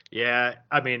 Yeah,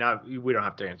 I mean, we don't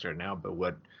have to answer it now,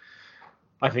 but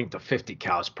I think the 50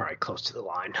 cal is probably close to the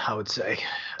line, I would say.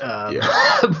 Yeah.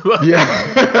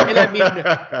 Yeah. And I mean,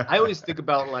 I always think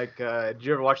about like, did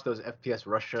you ever watch those FPS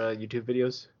Russia YouTube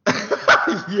videos?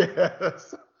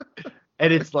 Yes.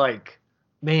 And it's like,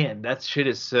 man, that shit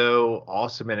is so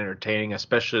awesome and entertaining,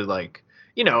 especially like,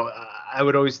 I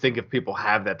would always think if people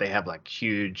have that, they have like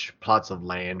huge plots of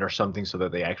land or something so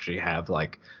that they actually have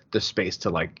like the space to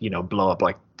like, blow up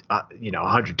like,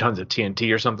 100 tons of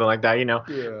TNT or something like that,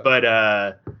 Yeah. But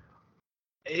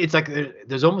it's like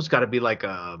there's almost got to be like,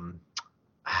 I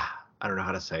don't know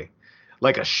how to say,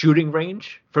 like a shooting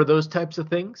range for those types of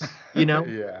things,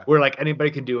 Yeah. where like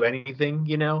anybody can do anything,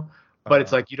 but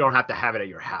it's like you don't have to have it at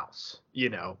your house,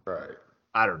 Right.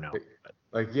 I don't know.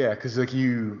 Like, yeah, because like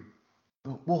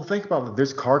well, think about it.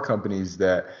 There's car companies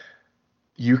that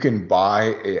you can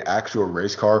buy a actual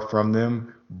race car from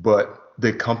them, but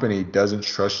the company doesn't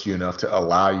trust you enough to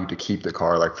allow you to keep the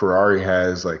car. Like Ferrari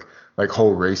has like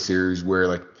whole race series where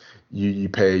like you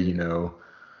pay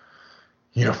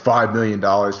 $5 million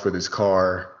for this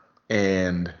car,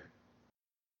 and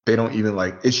they don't even,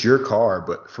 like, it's your car,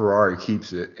 but Ferrari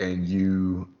keeps it, and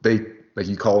you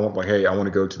call them up like, hey, I want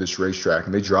to go to this racetrack,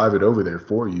 and they drive it over there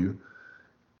for you.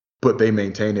 But they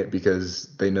maintain it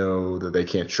because they know that they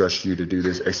can't trust you to do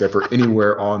this except for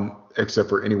anywhere on a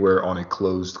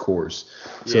closed course.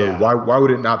 So Yeah. why would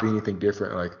it not be anything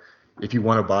different? Like, if you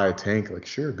want to buy a tank, like,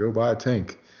 sure, go buy a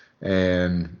tank.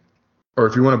 Or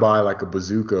if you want to buy like a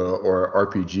bazooka or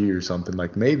RPG or something,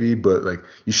 like, maybe, but like,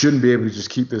 you shouldn't be able to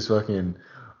just keep this fucking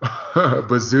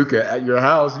bazooka at your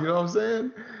house. You know what I'm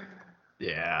saying?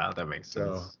 Yeah, that makes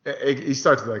sense. So it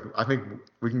starts to, like, I think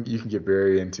you can get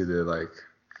very into the, like,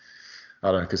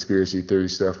 I don't know, conspiracy theory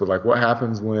stuff, but like, what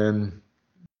happens when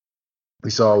we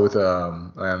saw with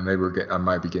I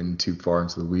might be getting too far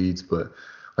into the weeds, but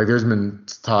like, there's been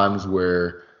times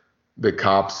where the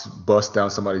cops bust down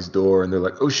somebody's door and they're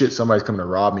like, oh shit, somebody's coming to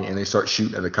rob me, and they start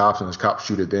shooting at the cops, and the cops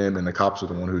shoot at them, and the cops are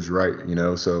the one who's right,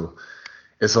 So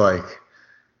it's like,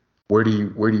 where do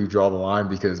you draw the line?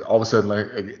 Because all of a sudden, like,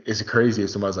 it's crazy if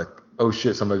somebody's like, oh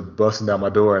shit, somebody's busting down my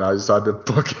door, and I decided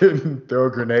to fucking throw a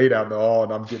grenade out in the hall,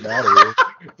 and I'm getting out of here.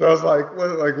 So I was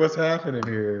like, what's happening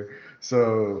here?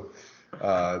 So,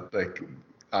 like,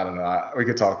 I don't know. We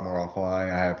could talk more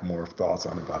offline. I have more thoughts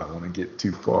on it, but I don't want to get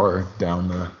too far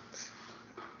down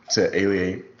to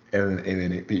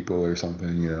alienate people or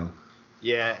something, you know.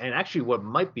 Yeah, and actually, what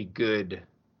might be good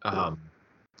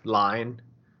line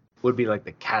would be like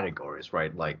the categories,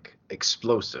 right? Like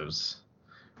explosives.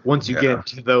 Once you get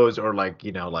into those, or like,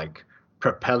 you know, like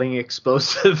propelling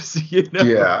explosives, you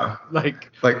know, like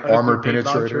an armor grenade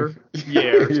launcher. penetrator,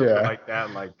 Yeah, or something like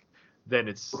that. Like, then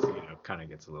it's, you know, kind of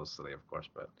gets a little silly, of course.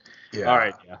 But all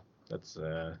right, that's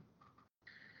I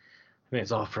think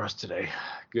it's all for us today.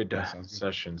 Good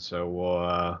session. So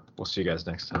we'll see you guys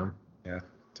next time. Yeah,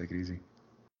 take it easy.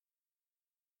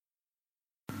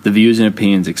 The views and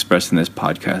opinions expressed in this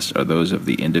podcast are those of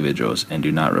the individuals and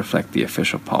do not reflect the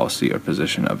official policy or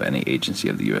position of any agency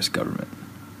of the U.S. government.